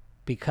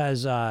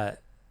because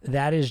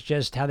that is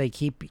just how they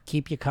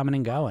keep you coming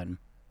and going,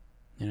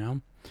 you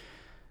know?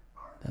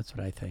 That's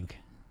what I think.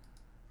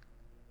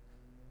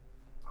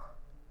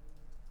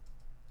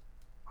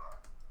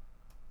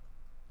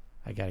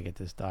 I got to get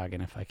this dog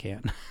in if I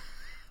can.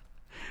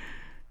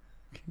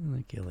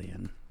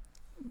 Gillian.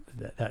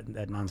 That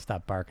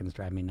nonstop barking's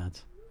driving me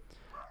nuts.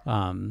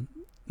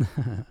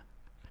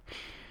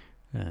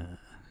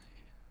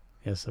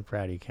 Yeah, so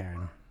proud of you,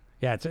 Karen.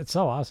 Yeah, it's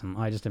so awesome.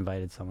 Oh, I just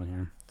invited someone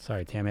here.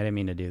 Sorry, Tammy, I didn't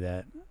mean to do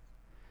that.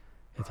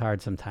 It's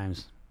hard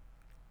sometimes.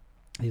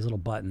 These little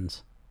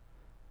buttons.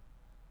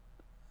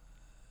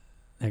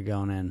 They're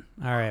going in.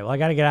 All right, well, I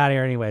got to get out of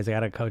here anyways. I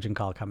got a coaching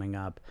call coming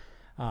up.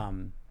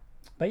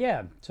 But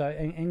yeah, so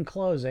in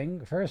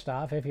closing, first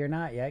off, if you're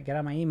not yet, get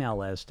on my email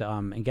list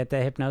and get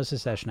the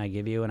hypnosis session I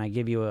give you, and I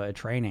give you a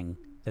training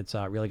that's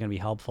really going to be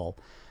helpful.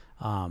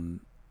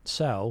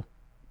 So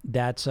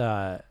that's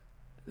going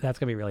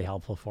to be really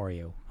helpful for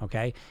you,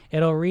 okay?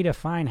 It'll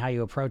redefine how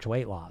you approach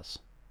weight loss.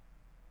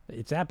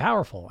 It's that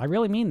powerful. I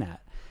really mean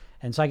that.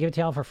 And so I give it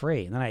to y'all for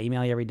free. And then I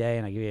email you every day,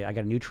 and I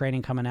got a new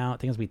training coming out. I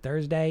think it's going to be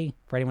Thursday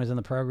for anyone who's in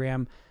the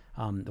program.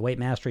 The Weight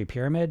Mastery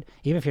Pyramid.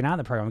 Even if you're not in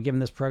the program, I'm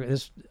giving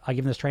I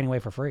give this training away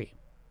for free.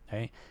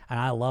 Okay, and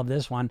I love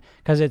this one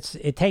because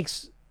it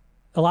takes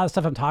a lot of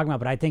stuff I'm talking about,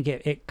 but I think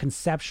it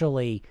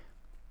conceptually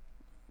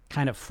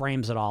kind of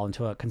frames it all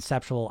into a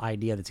conceptual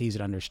idea that's easy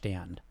to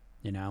understand.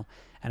 You know,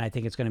 and I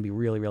think it's going to be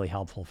really, really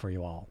helpful for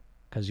you all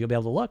because you'll be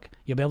able to look,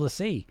 you'll be able to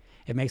see.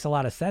 It makes a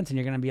lot of sense, and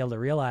you're going to be able to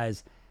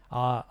realize,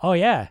 oh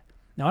yeah,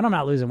 no, I'm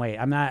not losing weight.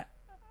 I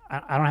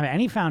don't have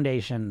any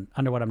foundation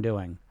under what I'm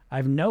doing. I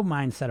have no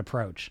mindset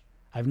approach.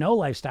 I have no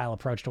lifestyle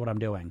approach to what I'm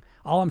doing.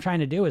 All I'm trying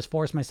to do is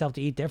force myself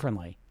to eat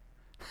differently.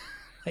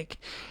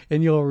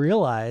 And you'll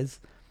realize,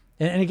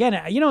 and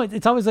again, you know,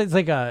 it's always,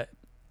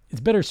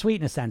 it's bittersweet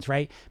in a sense,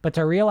 right? But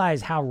to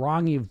realize how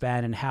wrong you've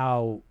been and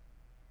how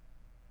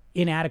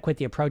inadequate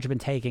the approach you've been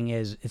taking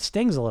is, it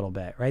stings a little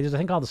bit, right? There's a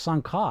thing called the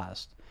sunk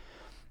cost.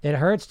 It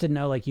hurts to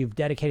know like you've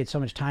dedicated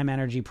so much time,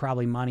 energy,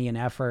 probably money and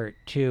effort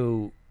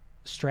to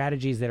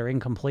strategies that are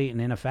incomplete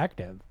and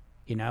ineffective.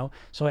 You know,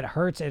 so it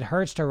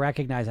hurts to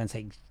recognize and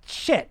say,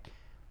 shit,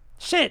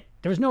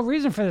 there was no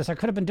reason for this. I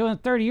could have been doing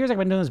it 30 years. I've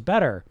been doing this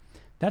better.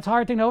 That's a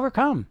hard thing to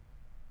overcome.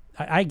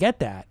 I get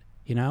that,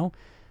 you know,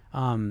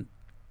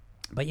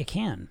 but you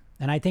can.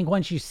 And I think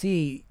once you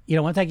see, you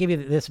know, once I give you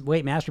this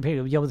weight mastery period,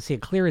 you'll be able to see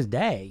it clear as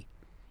day.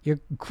 You're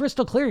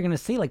crystal clear. You're going to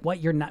see like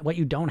what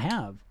you don't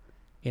have,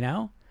 you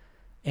know,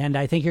 and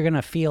I think you're going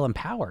to feel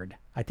empowered.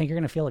 I think you're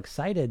going to feel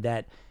excited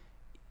that,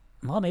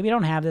 well, maybe you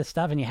don't have this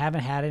stuff and you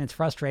haven't had it and it's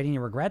frustrating, you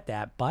regret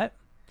that, but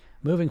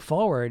moving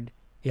forward,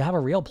 you have a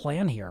real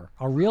plan here,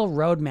 a real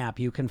roadmap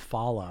you can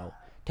follow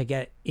to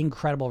get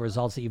incredible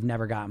results that you've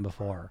never gotten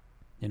before,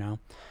 you know?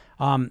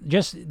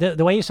 Just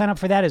the way you sign up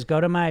for that is go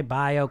to my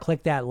bio,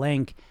 click that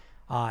link,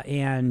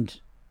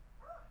 and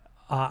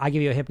I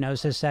give you a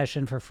hypnosis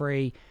session for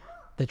free.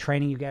 The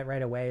training you get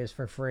right away is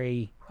for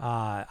free.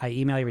 I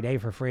email you every day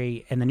for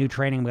free, and the new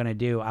training I'm going to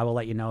do, I will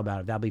let you know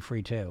about it. That'll be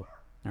free too,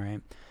 all right?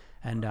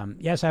 And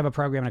yes, I have a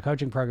program, a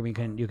coaching program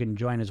you can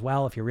join as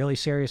well if you're really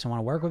serious and want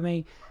to work with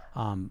me.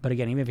 But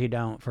again, even if you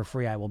don't, for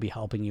free, I will be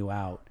helping you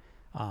out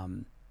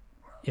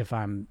if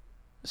I'm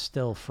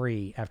still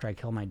free after I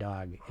kill my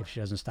dog, if she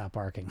doesn't stop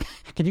barking.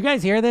 Can you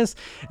guys hear this?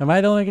 Am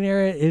I the only one who can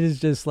hear it? It is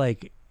just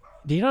like,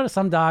 do you notice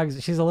some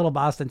dogs, she's a little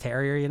Boston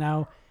Terrier, you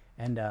know,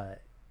 and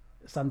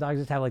some dogs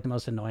just have like the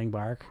most annoying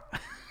bark.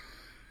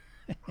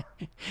 This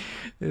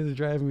is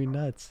driving me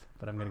nuts,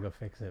 but I'm going to go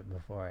fix it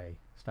before I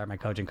start my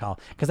coaching call,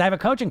 because I have a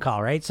coaching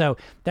call, right? So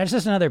that's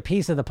just another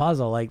piece of the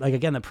puzzle. Like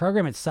again, the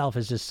program itself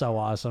is just so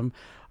awesome.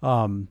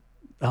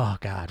 Oh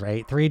God,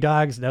 right? 3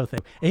 dogs, no thing.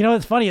 And you know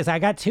what's funny is I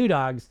got 2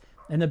 dogs,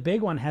 and the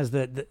big one has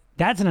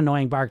that's an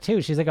annoying bark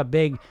too. She's like a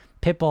big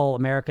pit bull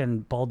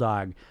American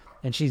bulldog,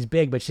 and she's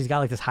big, but she's got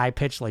like this high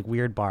pitched like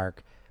weird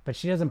bark, but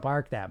she doesn't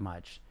bark that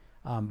much.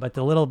 But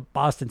the little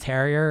Boston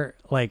Terrier,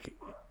 like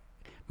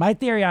my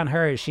theory on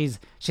her is she's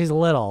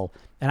little,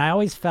 and I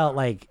always felt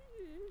like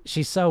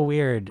she's so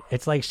weird.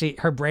 It's like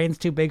her brain's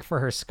too big for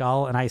her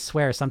skull, and I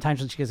swear sometimes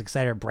when she gets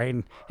excited, her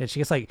brain, and she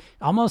gets like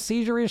almost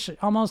seizure-ish,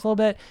 almost a little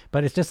bit,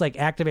 but it's just like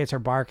activates her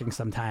barking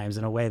sometimes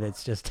in a way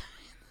that's just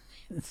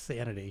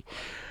insanity.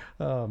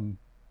 So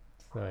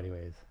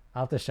anyways,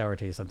 I'll have to show her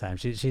to you sometime.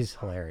 She's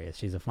hilarious.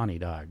 She's a funny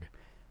dog.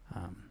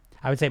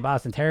 I would say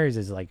Boston Terriers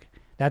is like,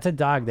 that's a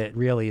dog that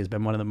really has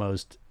been one of the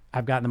most,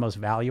 I've gotten the most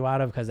value out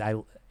of, because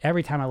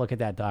every time I look at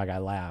that dog, I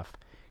laugh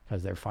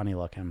because they're funny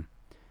looking.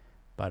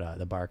 But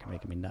the bark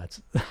making me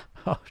nuts.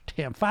 Oh,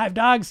 damn. 5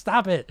 dogs.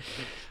 Stop it.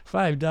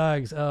 5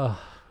 dogs. Oh,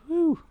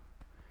 whew.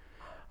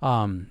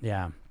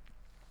 Yeah.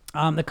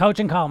 The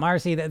coaching call,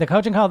 Marcy, the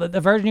coaching call,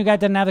 the version you got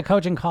didn't have the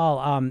coaching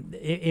call.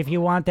 If you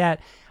want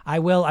that, I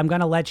will. I'm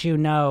going to let you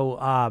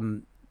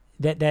know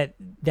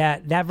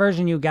that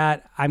version you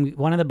got,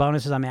 one of the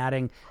bonuses I'm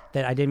adding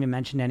that I didn't even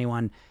mention to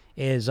anyone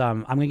is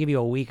I'm going to give you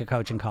a week of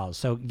coaching calls.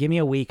 So give me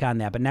a week on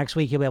that. But next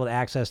week, you'll be able to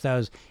access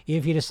those.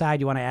 If you decide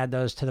you want to add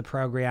those to the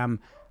program,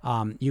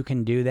 you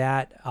can do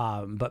that.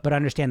 But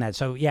understand that.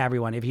 So yeah,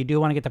 everyone, if you do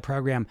want to get the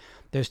program,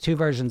 there's 2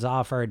 versions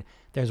offered.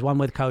 There's one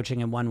with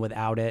coaching and one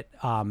without it.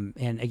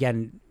 And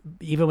again,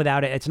 even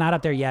without it, it's not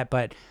up there yet,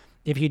 but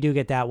if you do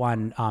get that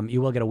one,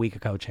 you will get a week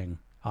of coaching.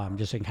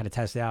 Just so you can kind of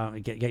test it out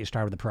and get you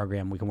started with the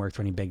program. We can work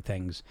through any big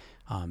things,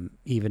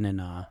 even in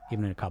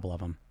a couple of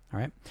them. All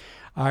right.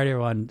 All right,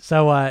 everyone.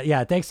 So,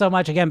 yeah, thanks so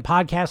much. Again,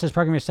 podcast is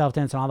Program Yourself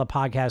Dance and all the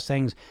podcast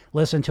things.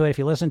 Listen to it. If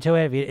you listen to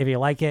it, if you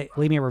like it,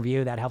 leave me a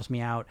review. That helps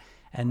me out.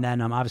 And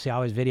then obviously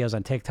always videos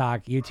on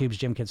TikTok, YouTube's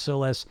Jim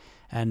Kitsoulis.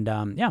 And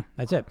yeah,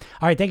 that's it.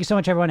 All right. Thank you so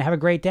much, everyone. Have a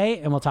great day,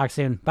 and we'll talk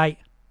soon. Bye.